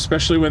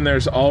 especially when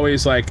there's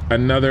always like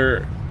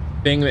another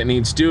thing that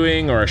needs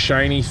doing, or a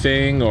shiny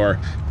thing, or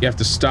you have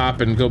to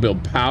stop and go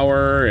build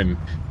power, and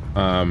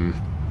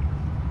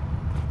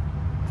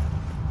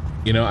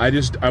you know,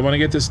 I want to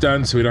get this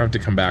done so we don't have to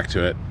come back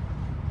to it.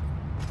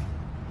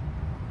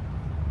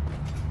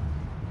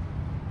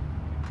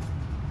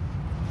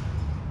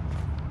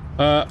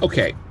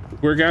 Okay,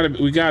 we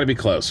gotta be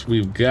close.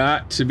 We've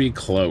got to be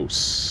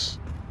close.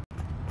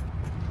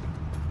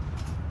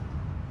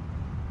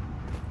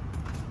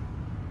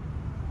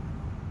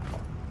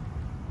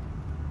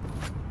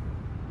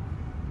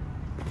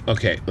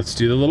 Okay, let's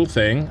do the little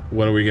thing.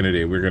 What are we gonna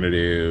do? We're gonna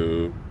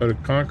do put a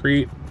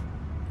concrete.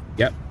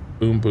 Yep.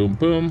 Boom, boom,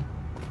 boom.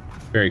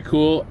 Very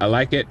cool. I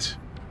like it.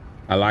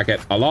 I like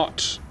it a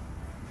lot.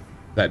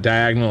 That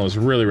diagonal is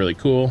really, really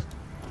cool.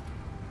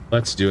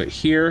 Let's do it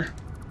here.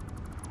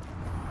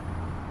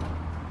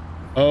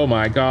 Oh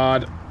my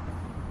god.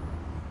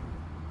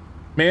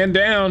 Man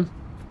down.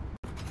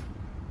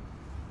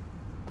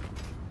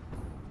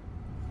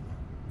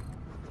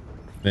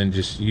 Then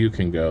just you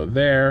can go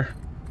there.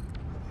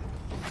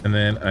 And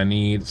then I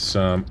need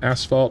some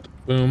asphalt.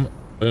 Boom,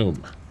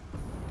 boom.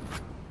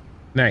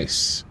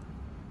 Nice.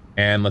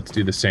 And let's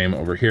do the same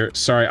over here.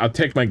 Sorry, I'll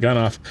take my gun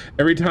off.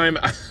 Every time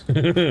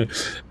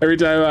every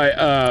time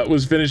I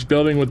was finished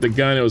building with the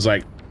gun, it was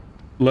like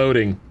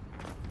loading.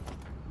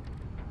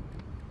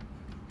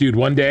 Dude,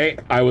 one day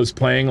I was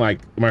playing like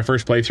my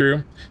first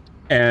playthrough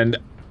and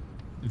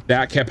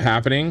that kept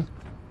happening.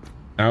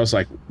 And I was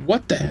like,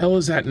 what the hell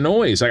is that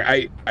noise?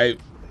 Like I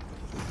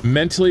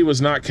mentally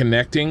was not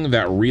connecting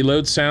that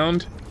reload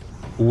sound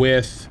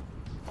with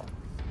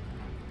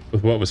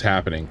what was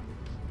happening.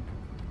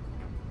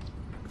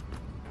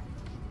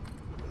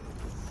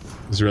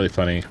 It was really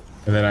funny.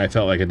 And then I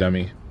felt like a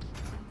dummy.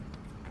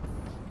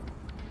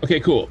 Okay,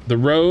 cool. The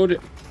road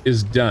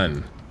is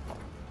done.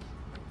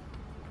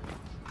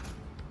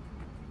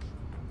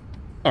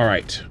 All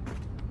right.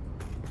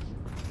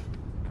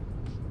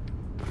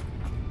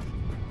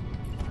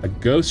 A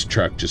ghost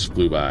truck just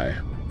flew by.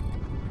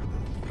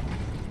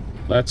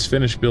 Let's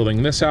finish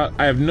building this out.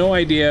 I have no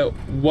idea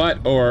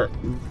what or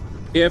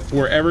if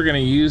we're ever going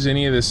to use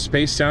any of this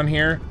space down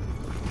here,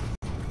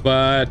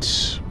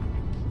 but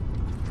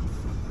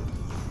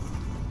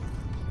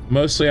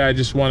mostly I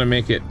just want to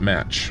make it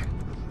match.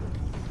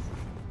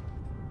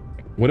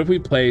 What if we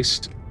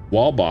placed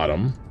wall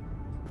bottom?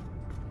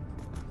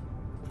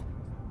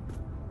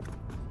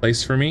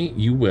 Place for me?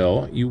 You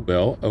will. You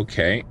will.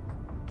 Okay.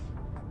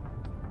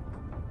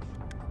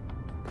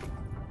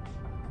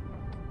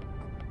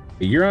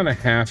 You're on a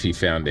halfy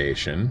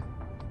foundation.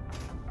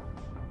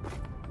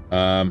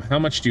 How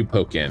much do you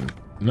poke in?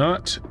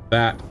 Not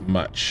that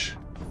much.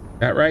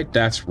 That right?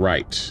 That's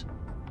right.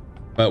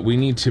 But we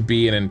need to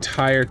be an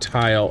entire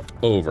tile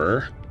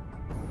over.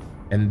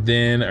 And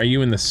then, are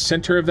you in the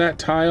center of that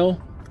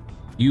tile?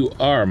 You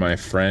are, my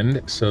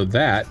friend. So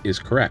that is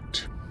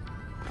correct.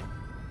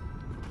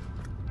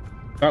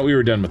 Thought we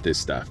were done with this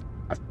stuff.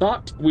 I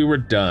thought we were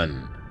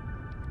done.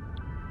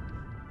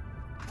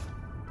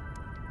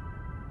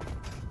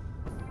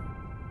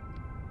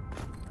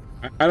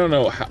 I don't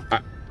know how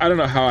I don't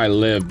know how I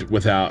lived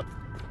without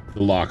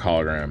the lock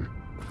hologram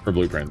for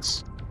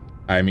blueprints.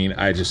 I mean,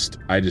 I just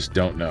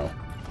don't know.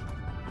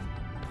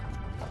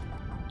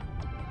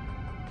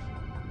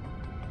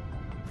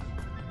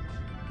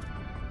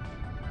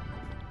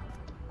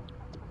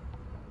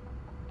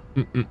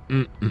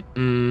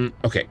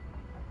 Okay.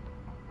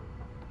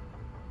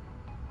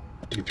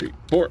 2, 3,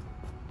 4.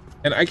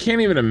 And I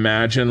can't even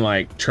imagine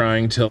like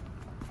trying to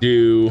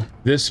do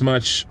this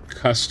much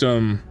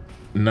custom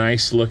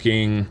nice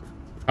looking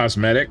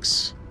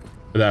cosmetics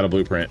without a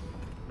blueprint.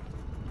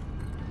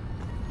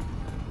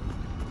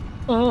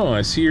 Oh,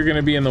 I see you're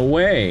gonna be in the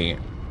way.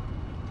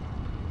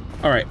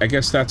 All right, I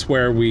guess that's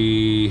where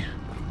we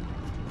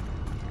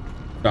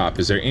stop.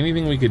 Is there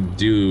anything we could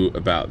do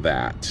about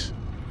that?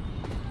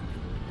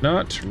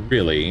 Not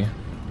really.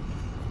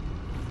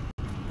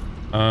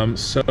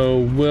 So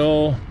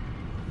we'll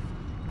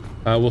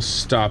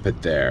stop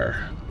it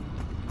there.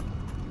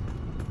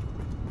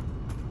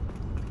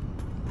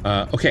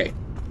 Okay.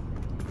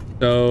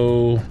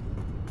 So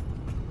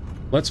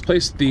let's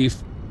place the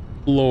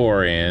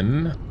floor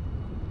in.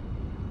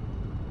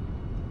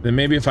 Then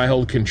maybe if I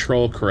hold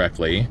control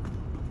correctly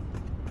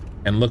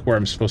and look where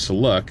I'm supposed to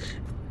look,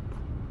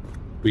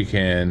 we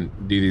can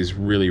do these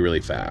really, really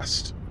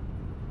fast.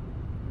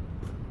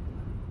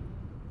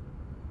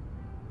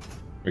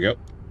 There we go.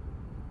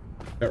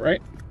 Is that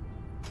right?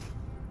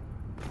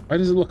 Why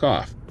does it look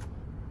off?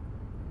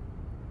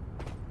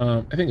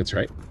 I think it's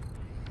right.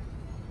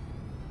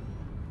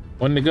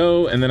 One to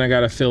go, and then I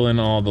gotta fill in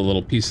all the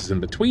little pieces in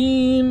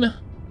between.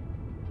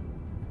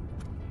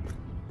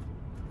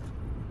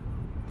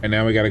 And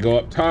now we gotta go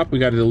up top. We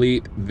gotta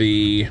delete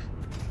the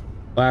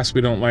glass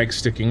we don't like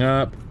sticking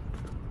up.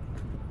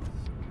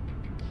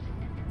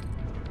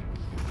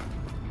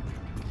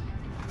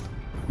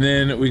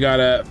 Then we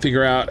gotta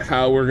figure out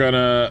how we're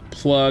gonna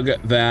plug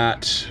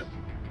that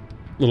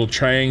little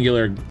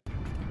triangular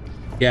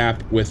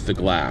gap with the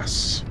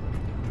glass.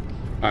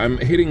 I'm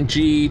hitting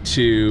G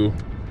to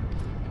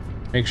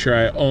make sure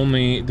I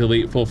only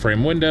delete full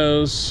frame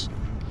windows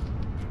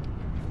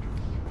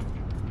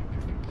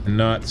and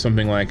not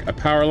something like a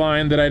power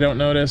line that I don't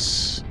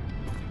notice,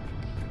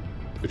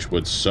 which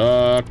would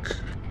suck.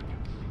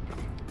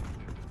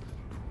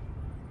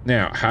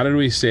 Now, how did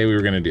we say we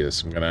were gonna do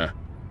this? I'm gonna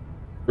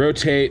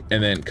rotate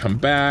and then come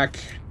back.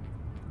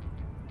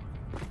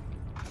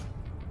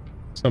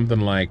 Something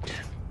like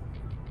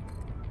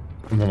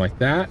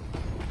that.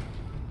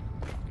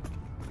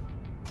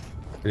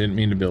 I didn't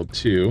mean to build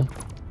two.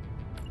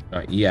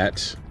 Not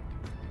yet.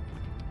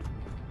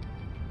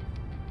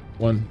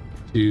 1,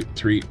 2,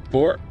 3,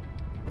 4.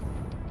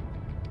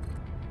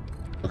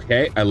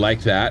 Okay, I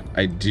like that.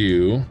 I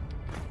do.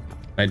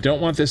 I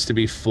don't want this to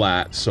be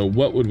flat, so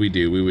what would we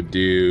do? We would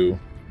do...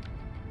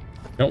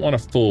 Don't want a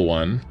full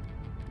one.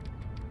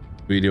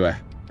 We do a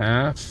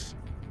half.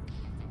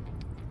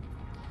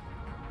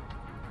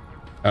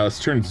 Let's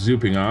turn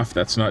zooping off.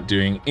 That's not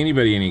doing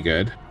anybody any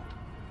good.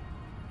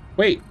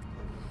 Wait.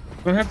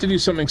 I don't have to do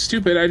something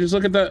stupid. I just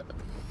look at the...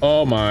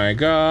 Oh my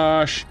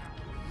gosh.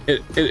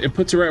 It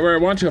puts it right where I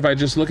want to if I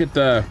just look at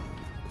the...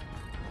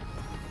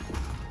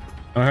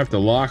 I don't have to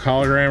lock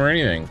hologram or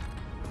anything.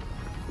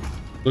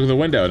 Look at the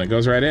window and it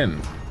goes right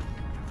in.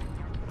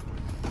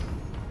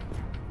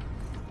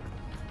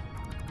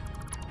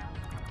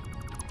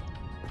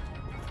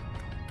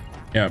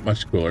 Yeah,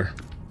 much cooler.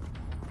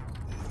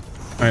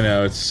 I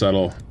know, it's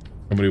subtle.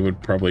 Nobody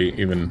would probably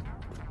even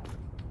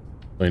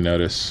really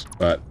notice,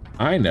 but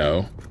I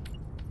know.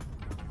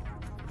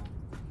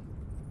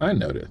 I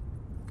noticed.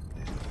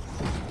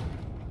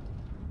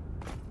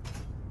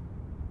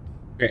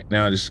 Okay,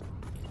 now just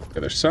the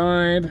other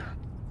side. All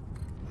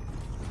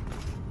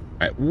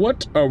right,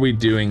 what are we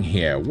doing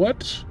here?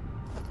 What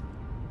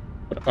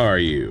are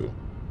you?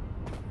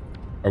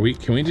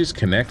 Can we just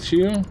connect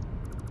you? Can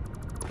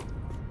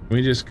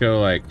we just go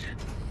like,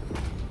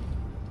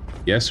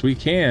 yes, we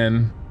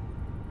can.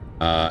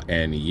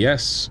 And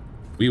yes,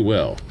 we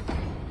will.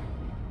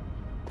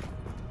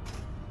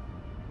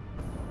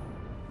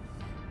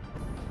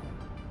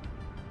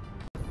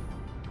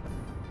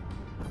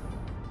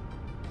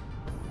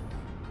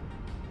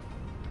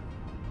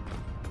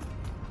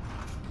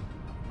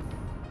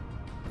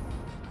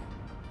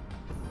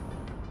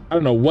 I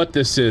don't know what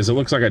this is. It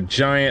looks like a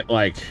giant,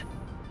 like,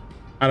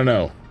 I don't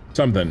know,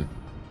 something.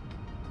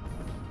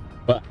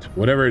 But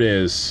whatever it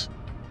is,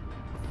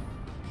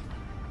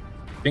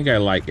 I think I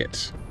like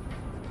it.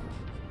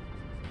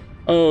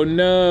 Oh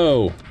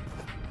no.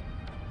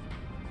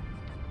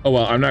 Oh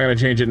well, I'm not gonna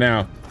change it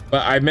now.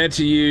 But I meant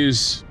to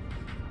use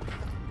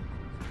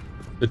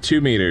the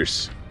 2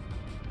 meters.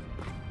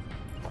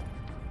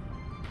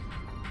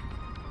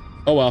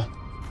 Oh well.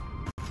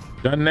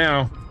 Done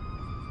now.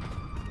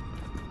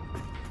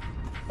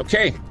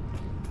 Okay.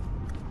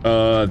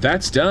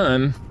 That's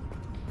done.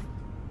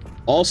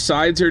 All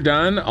sides are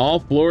done. All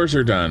floors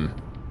are done.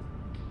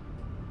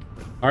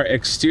 Our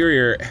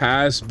exterior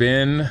has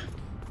been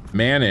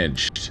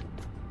managed.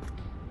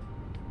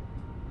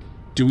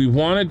 Do we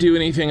want to do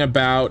anything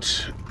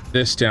about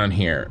this down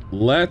here?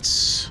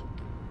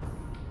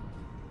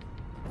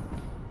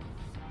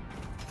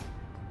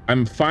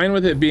 I'm fine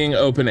with it being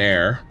open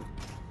air.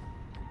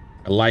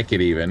 I like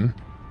it even.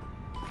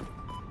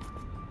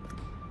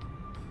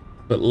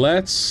 But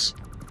let's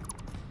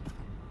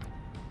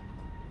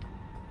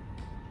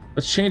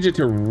change it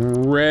to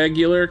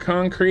regular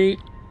concrete.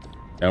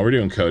 Now we're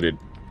doing coated.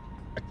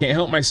 I can't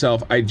help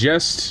myself. I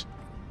just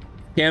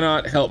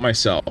cannot help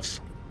myself.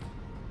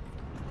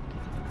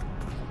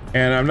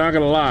 And I'm not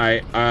gonna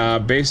lie,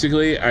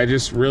 basically I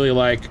just really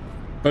like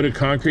coated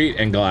concrete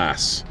and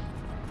glass.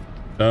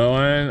 So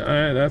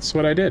that's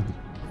what I did.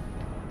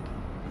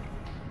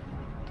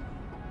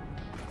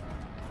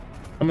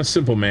 I'm a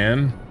simple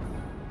man.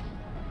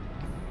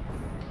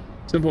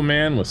 Simple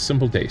man with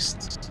simple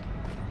tastes.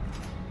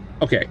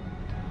 Okay.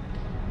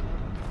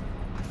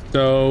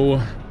 So,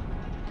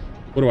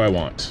 what do I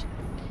want?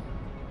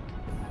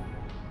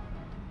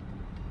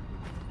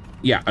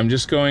 Yeah, I'm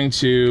just going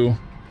to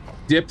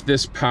dip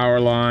this power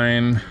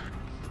line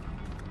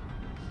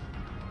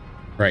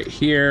right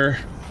here.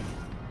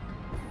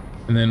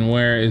 And then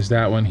where is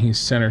that one? He's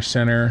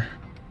center.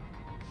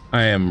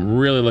 I am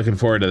really looking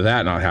forward to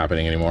that not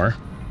happening anymore.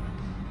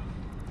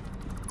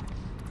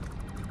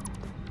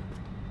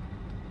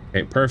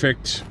 Okay,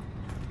 perfect.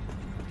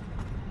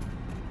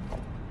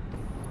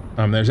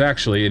 There's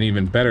actually an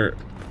even better,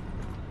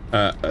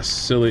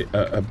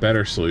 a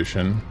better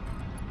solution.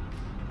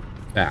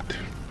 That.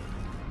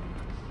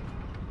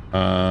 We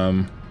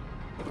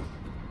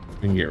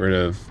can get rid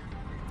of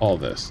all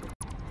this.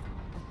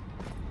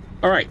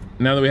 All right,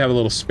 now that we have a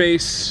little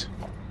space,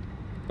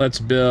 let's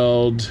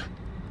build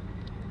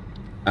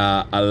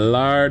a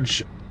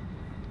large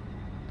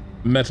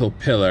metal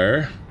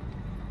pillar.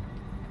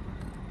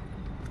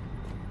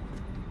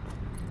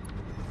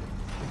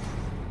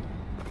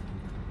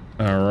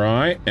 All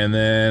right, and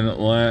then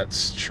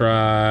let's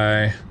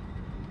try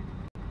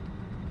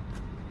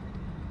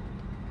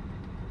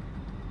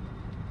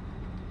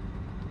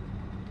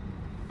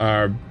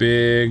our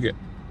big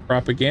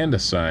propaganda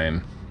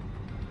sign.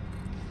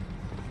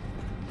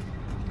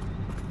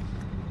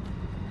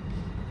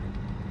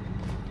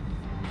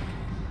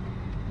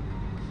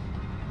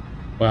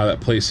 Wow,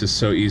 that place is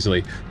so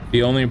easily.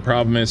 The only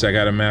problem is I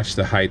gotta match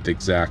the height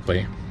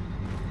exactly.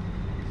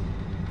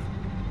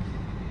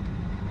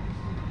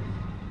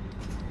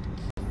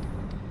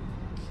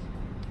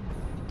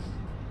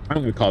 I'm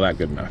gonna call that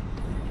good enough.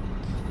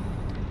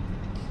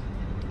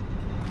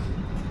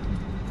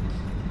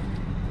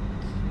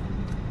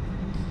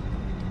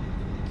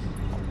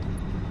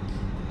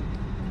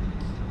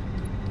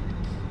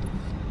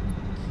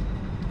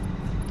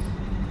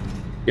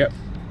 Yep,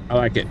 I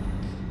like it.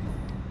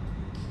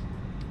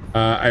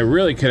 I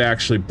really could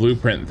actually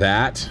blueprint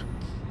that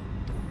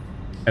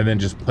and then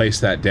just place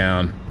that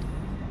down.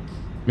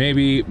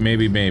 Maybe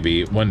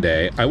one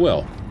day I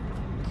will.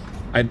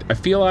 I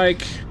feel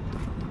like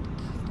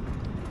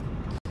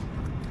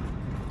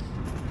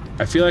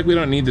we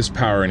don't need this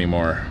power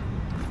anymore.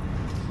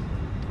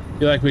 I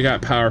feel like we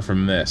got power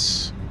from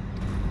this.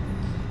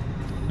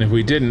 And if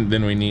we didn't,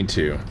 then we need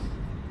to.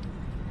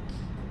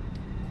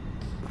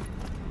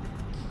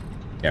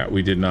 Yeah,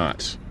 we did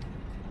not.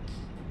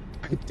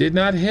 I did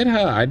not hit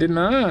her. I did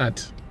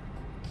not.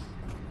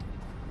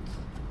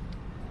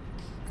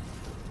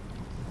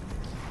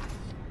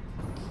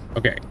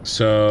 Okay,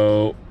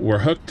 so we're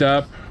hooked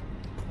up.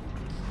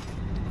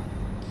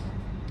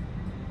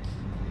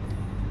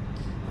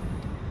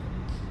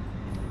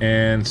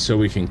 And so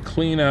we can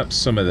clean up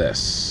some of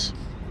this.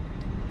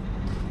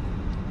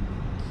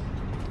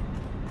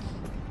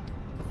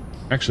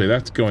 Actually,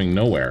 that's going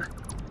nowhere.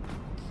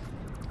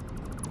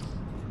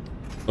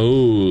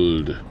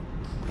 Old.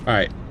 All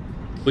right,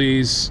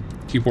 please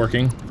keep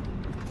working.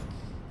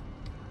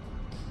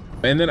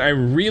 And then I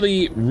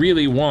really,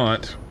 really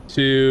want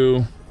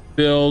to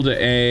build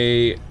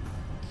a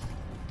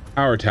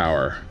power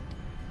tower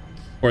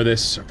for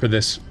this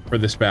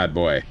bad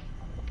boy.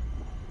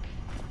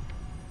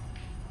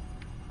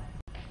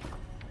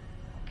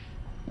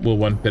 We'll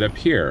one fit up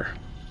here.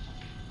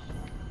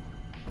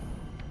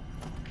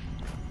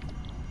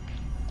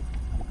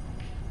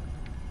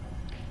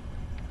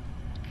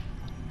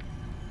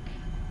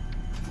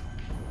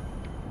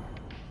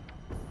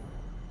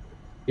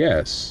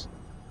 Yes.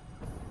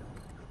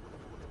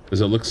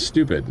 Does it look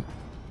stupid?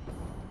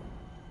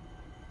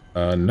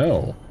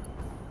 No.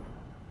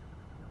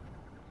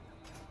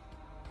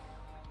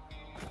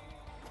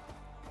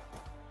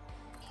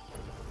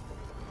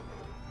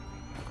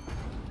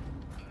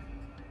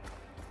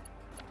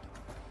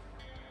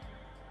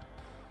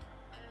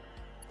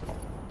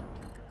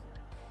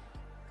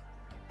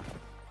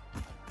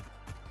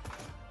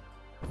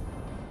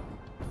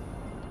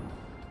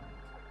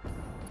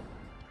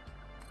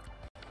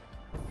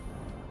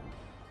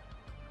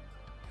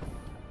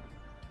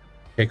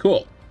 Okay,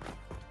 cool.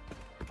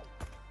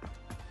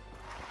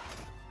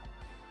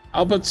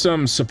 I'll put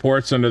some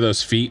supports under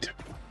those feet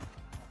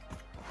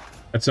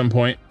at some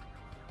point,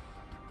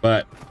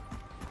 but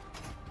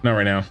not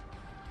right now.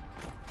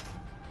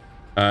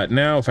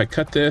 Now if I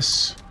cut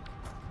this,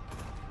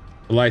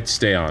 the lights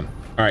stay on.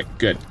 All right,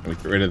 good. Let me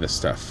get rid of this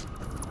stuff.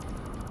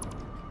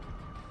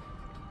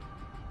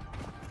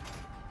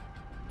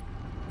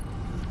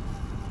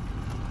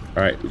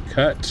 All right, we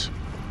cut.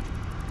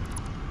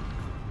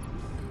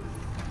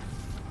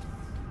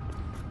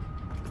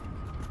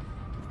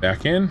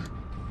 Back in.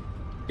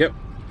 Yep.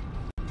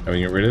 Now we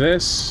get rid of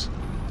this.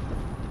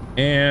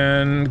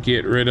 And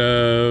get rid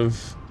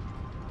of...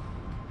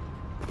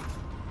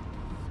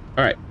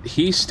 Alright,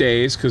 he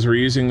stays because we're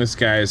using this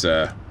guy as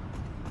a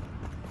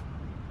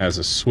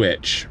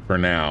switch for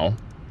now.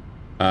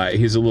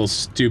 He's a little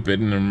stupid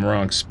and in the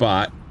wrong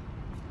spot.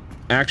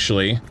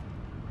 Actually,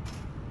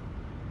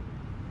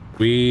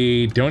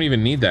 we don't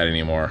even need that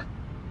anymore.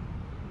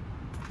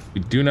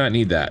 We do not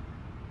need that.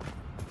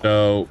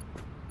 So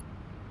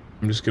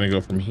I'm just gonna go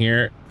from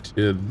here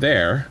to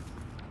there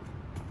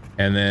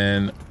and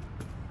then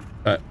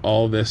cut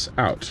all this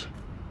out.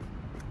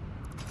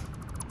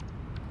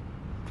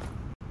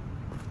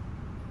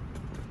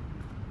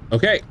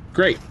 Okay,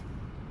 great.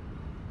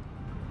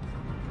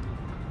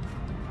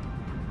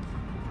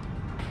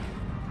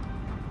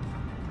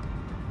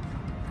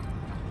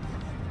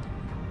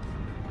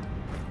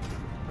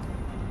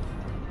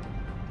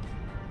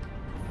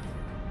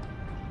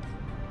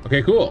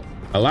 Okay, cool.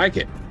 I like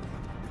it.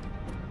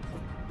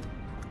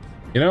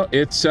 You know,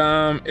 it's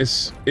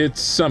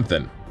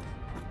something.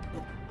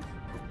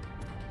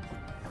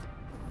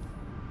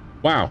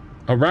 Wow.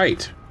 All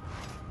right.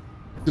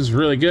 This is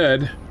really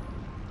good.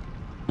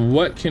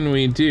 What can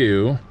we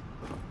do?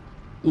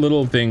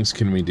 Little things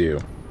can we do?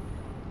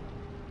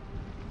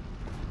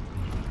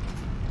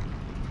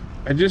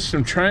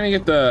 I'm trying to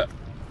get the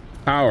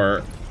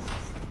power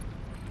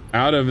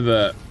out of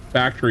the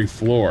factory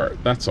floor.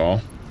 That's all.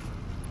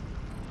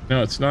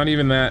 No, it's not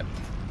even that.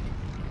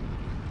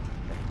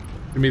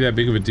 Gonna be that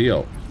big of a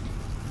deal.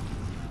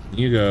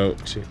 You go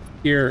to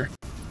here,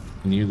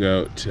 and you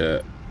go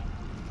to...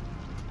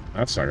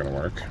 That's not gonna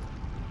work.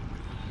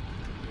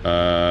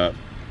 I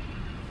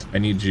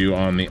need you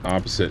on the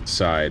opposite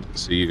side.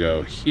 So you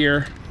go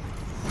here.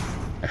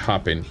 I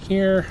hop in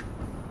here.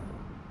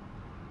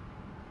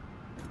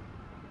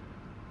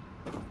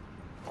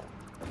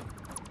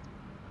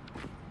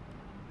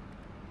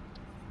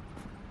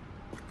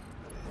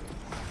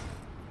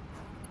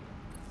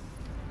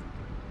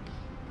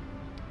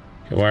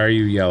 Why are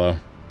you yellow?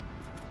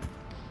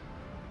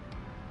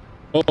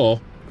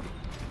 Oh.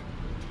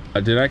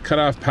 Did I cut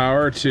off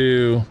power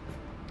to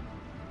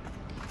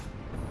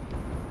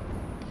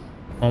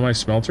all my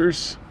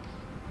smelters?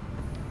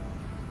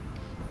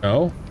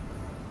 No.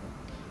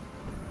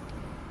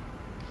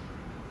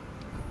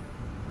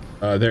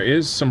 There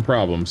is some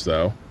problems,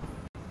 though.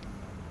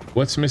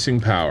 What's missing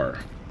power?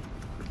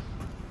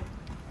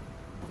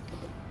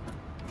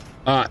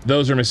 Ah,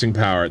 those are missing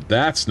power.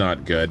 That's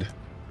not good.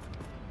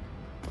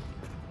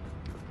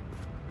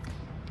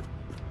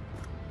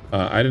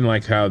 I didn't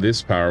like how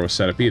this power was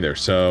set up either,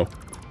 so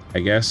I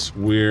guess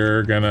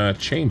we're gonna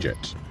change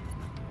it.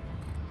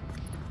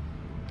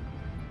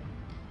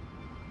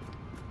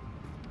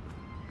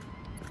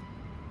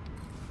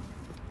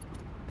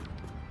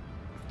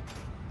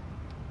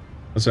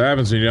 That's what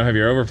happens when you don't have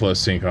your overflow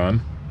sync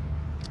on.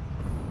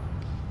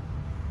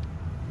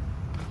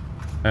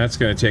 That's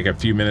going to take a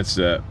few minutes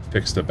to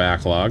fix the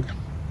backlog.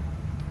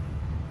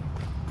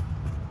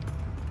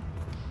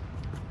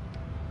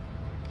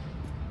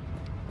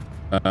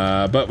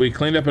 But we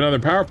cleaned up another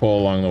power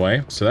pole along the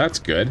way, so that's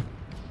good.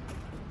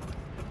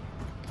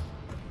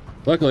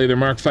 Luckily, they're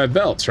Mark V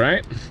belts,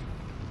 right?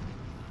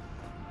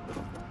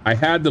 I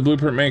had the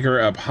blueprint maker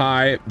up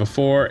high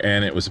before,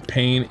 and it was a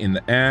pain in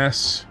the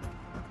ass.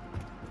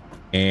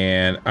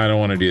 And I don't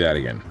want to do that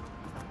again.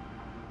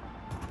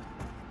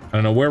 I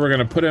don't know where we're going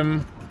to put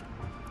him,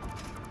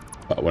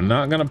 but we're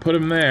not going to put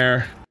him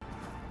there.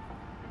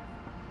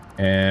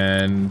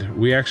 And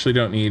we actually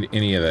don't need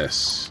any of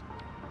this.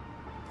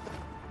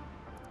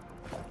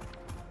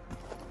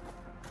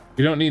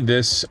 We don't need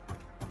this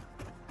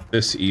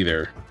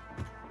either.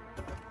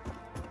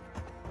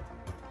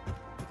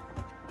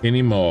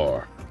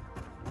 Anymore.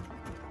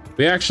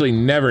 We actually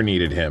never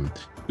needed him.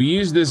 We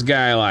used this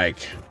guy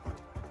like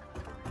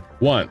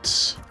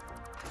once.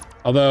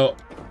 Although,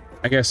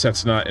 I guess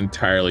that's not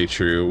entirely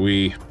true.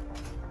 We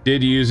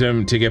did use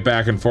him to get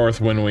back and forth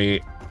when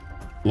we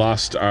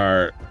lost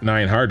our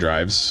 9 hard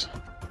drives.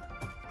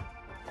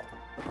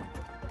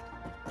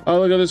 Oh,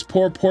 look at this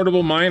poor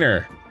portable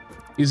miner.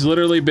 He's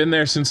literally been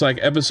there since like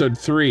episode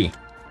 3.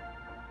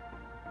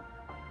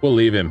 We'll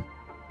leave him.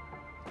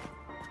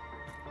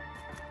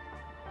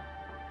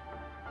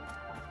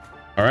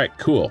 All right,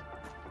 cool.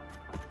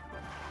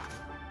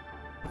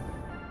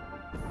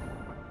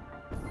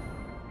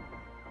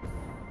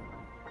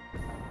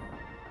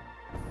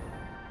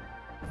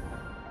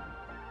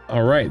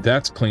 All right,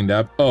 that's cleaned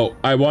up. Oh,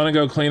 I want to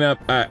go clean up.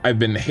 I've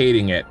been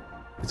hating it.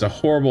 It's a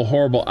horrible,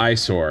 horrible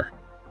eyesore.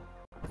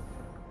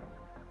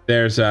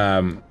 There's,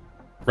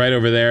 right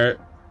over there,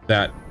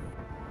 that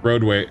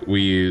roadway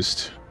we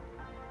used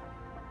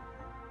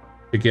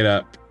to get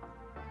up.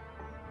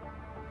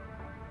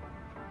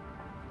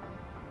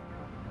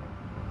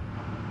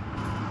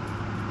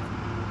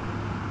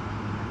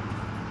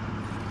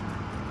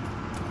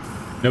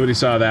 Nobody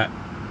saw that.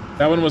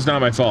 That one was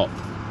not my fault.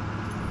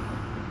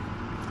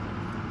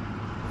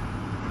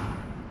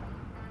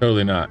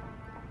 Totally not.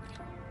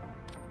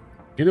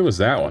 Neither was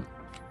that one.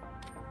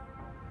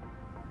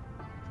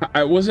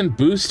 I wasn't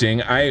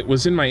boosting, I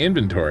was in my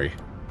inventory.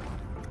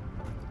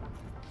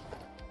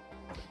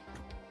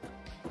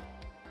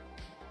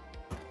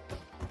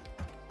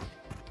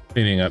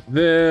 Cleaning up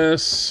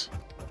this.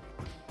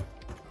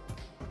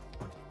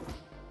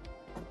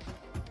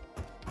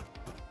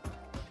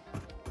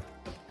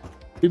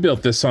 We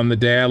built this on the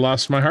day I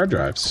lost my hard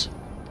drives.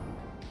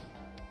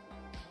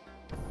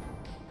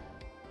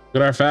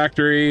 Look at our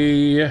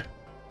factory.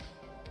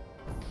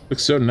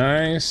 Looks so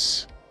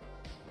nice.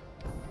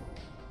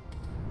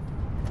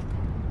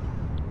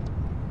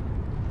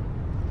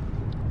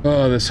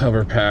 Oh, this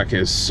hover pack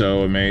is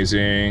so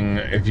amazing.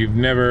 If you've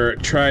never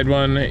tried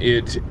one,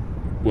 it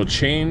will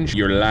change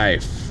your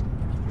life.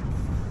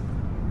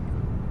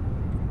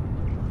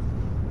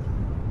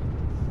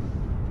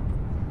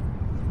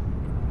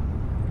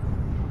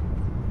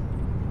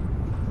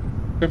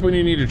 Except when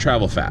you need to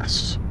travel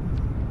fast.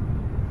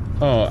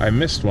 Oh, I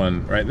missed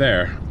one right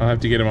there. I'll have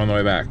to get him on the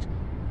way back.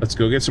 Let's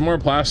go get some more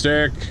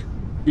plastic.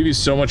 We've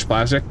used so much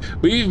plastic.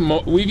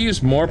 We've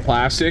used more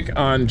plastic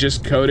on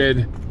just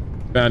coated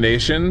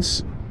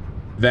foundations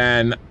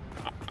than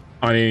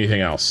on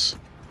anything else.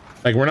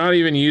 Like, we're not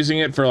even using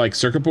it for like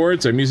circuit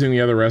boards. I'm using the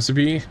other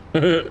recipe.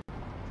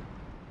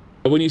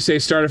 When you say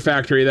starter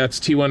factory, that's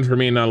T1 for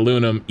me, not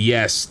aluminum.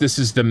 Yes, this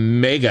is the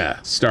mega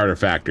starter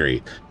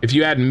factory. If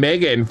you add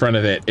mega in front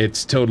of it,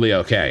 it's totally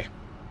okay.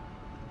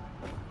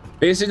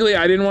 Basically,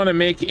 I didn't want to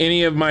make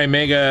any of my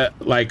mega,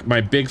 like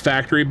my big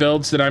factory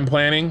builds that I'm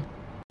planning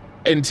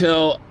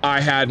until I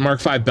had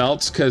Mark V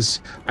belts,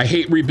 because I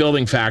hate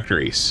rebuilding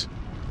factories,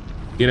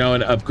 you know,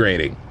 and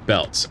upgrading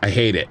belts. I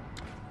hate it.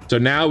 So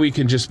now we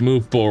can just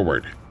move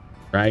forward,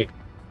 right?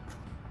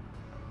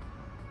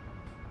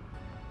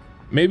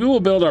 Maybe we'll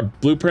build our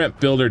blueprint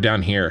builder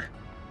down here.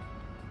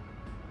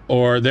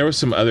 Or there was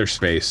some other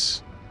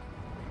space.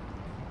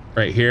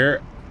 Right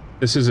here.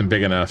 This isn't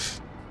big enough.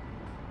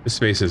 This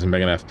space isn't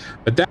big enough.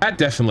 But that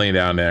definitely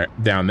down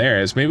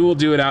there is. Maybe we'll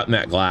do it out in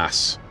that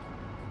glass.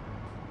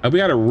 We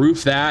gotta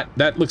roof that.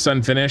 That looks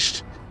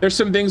unfinished. There's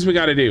some things we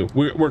gotta do.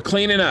 We're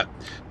cleaning up.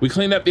 We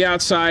cleaned up the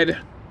outside.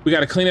 We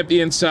gotta clean up the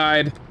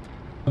inside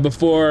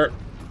before,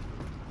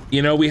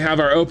 you know, we have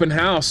our open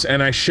house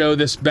and I show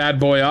this bad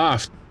boy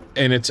off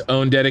in its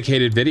own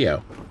dedicated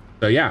video.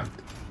 So yeah.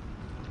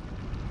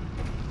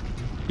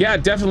 Yeah,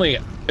 definitely.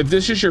 if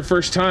this is your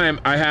first time,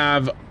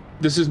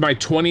 this is my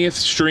 20th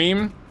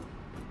stream.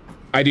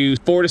 I do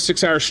 4 to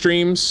 6 hour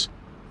streams,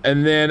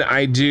 and then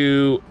I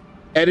do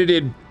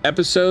edited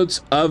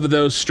episodes of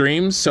those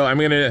streams. So I'm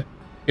gonna,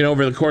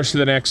 over the course of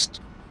the next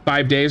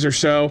 5 days or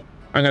so,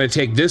 I'm gonna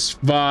take this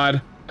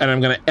VOD and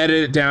I'm gonna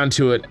edit it down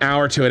to an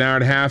hour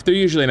and a half. They're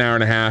usually an hour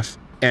and a half,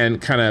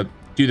 and kind of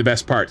do the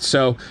best parts.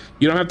 So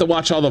you don't have to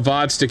watch all the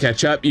VODs to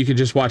catch up. You can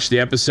just watch the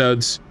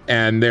episodes,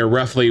 and they're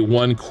roughly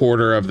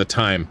 1/4 of the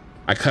time.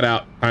 I cut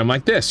out time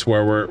like this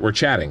where we're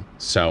chatting.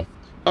 So,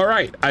 all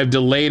right, I've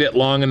delayed it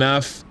long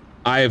enough.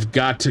 I have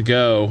got to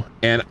go,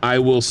 and I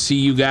will see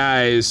you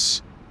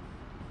guys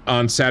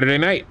on Saturday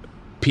night,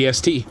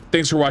 PST.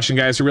 Thanks for watching,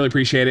 guys. I really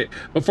appreciate it.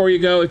 Before you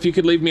go, if you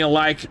could leave me a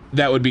like,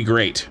 that would be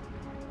great.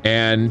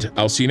 And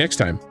I'll see you next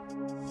time.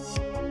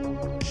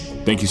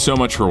 Thank you so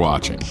much for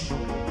watching.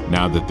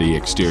 Now that the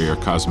exterior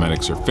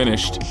cosmetics are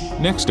finished,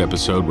 next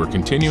episode we're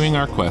continuing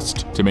our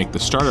quest to make the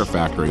starter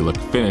factory look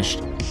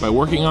finished by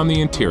working on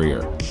the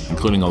interior,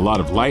 including a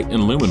lot of light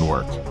and lumen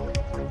work.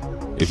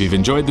 If you've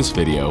enjoyed this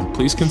video,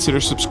 please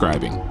consider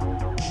subscribing.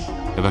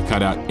 If I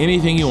cut out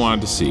anything you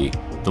wanted to see,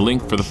 the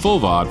link for the full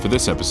VOD for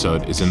this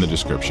episode is in the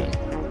description.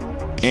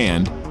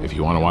 And if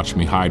you want to watch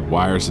me hide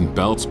wires and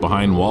belts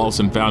behind walls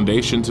and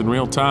foundations in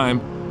real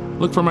time,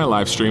 look for my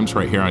live streams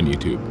right here on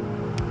YouTube.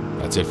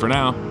 That's it for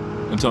now.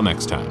 Until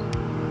next time.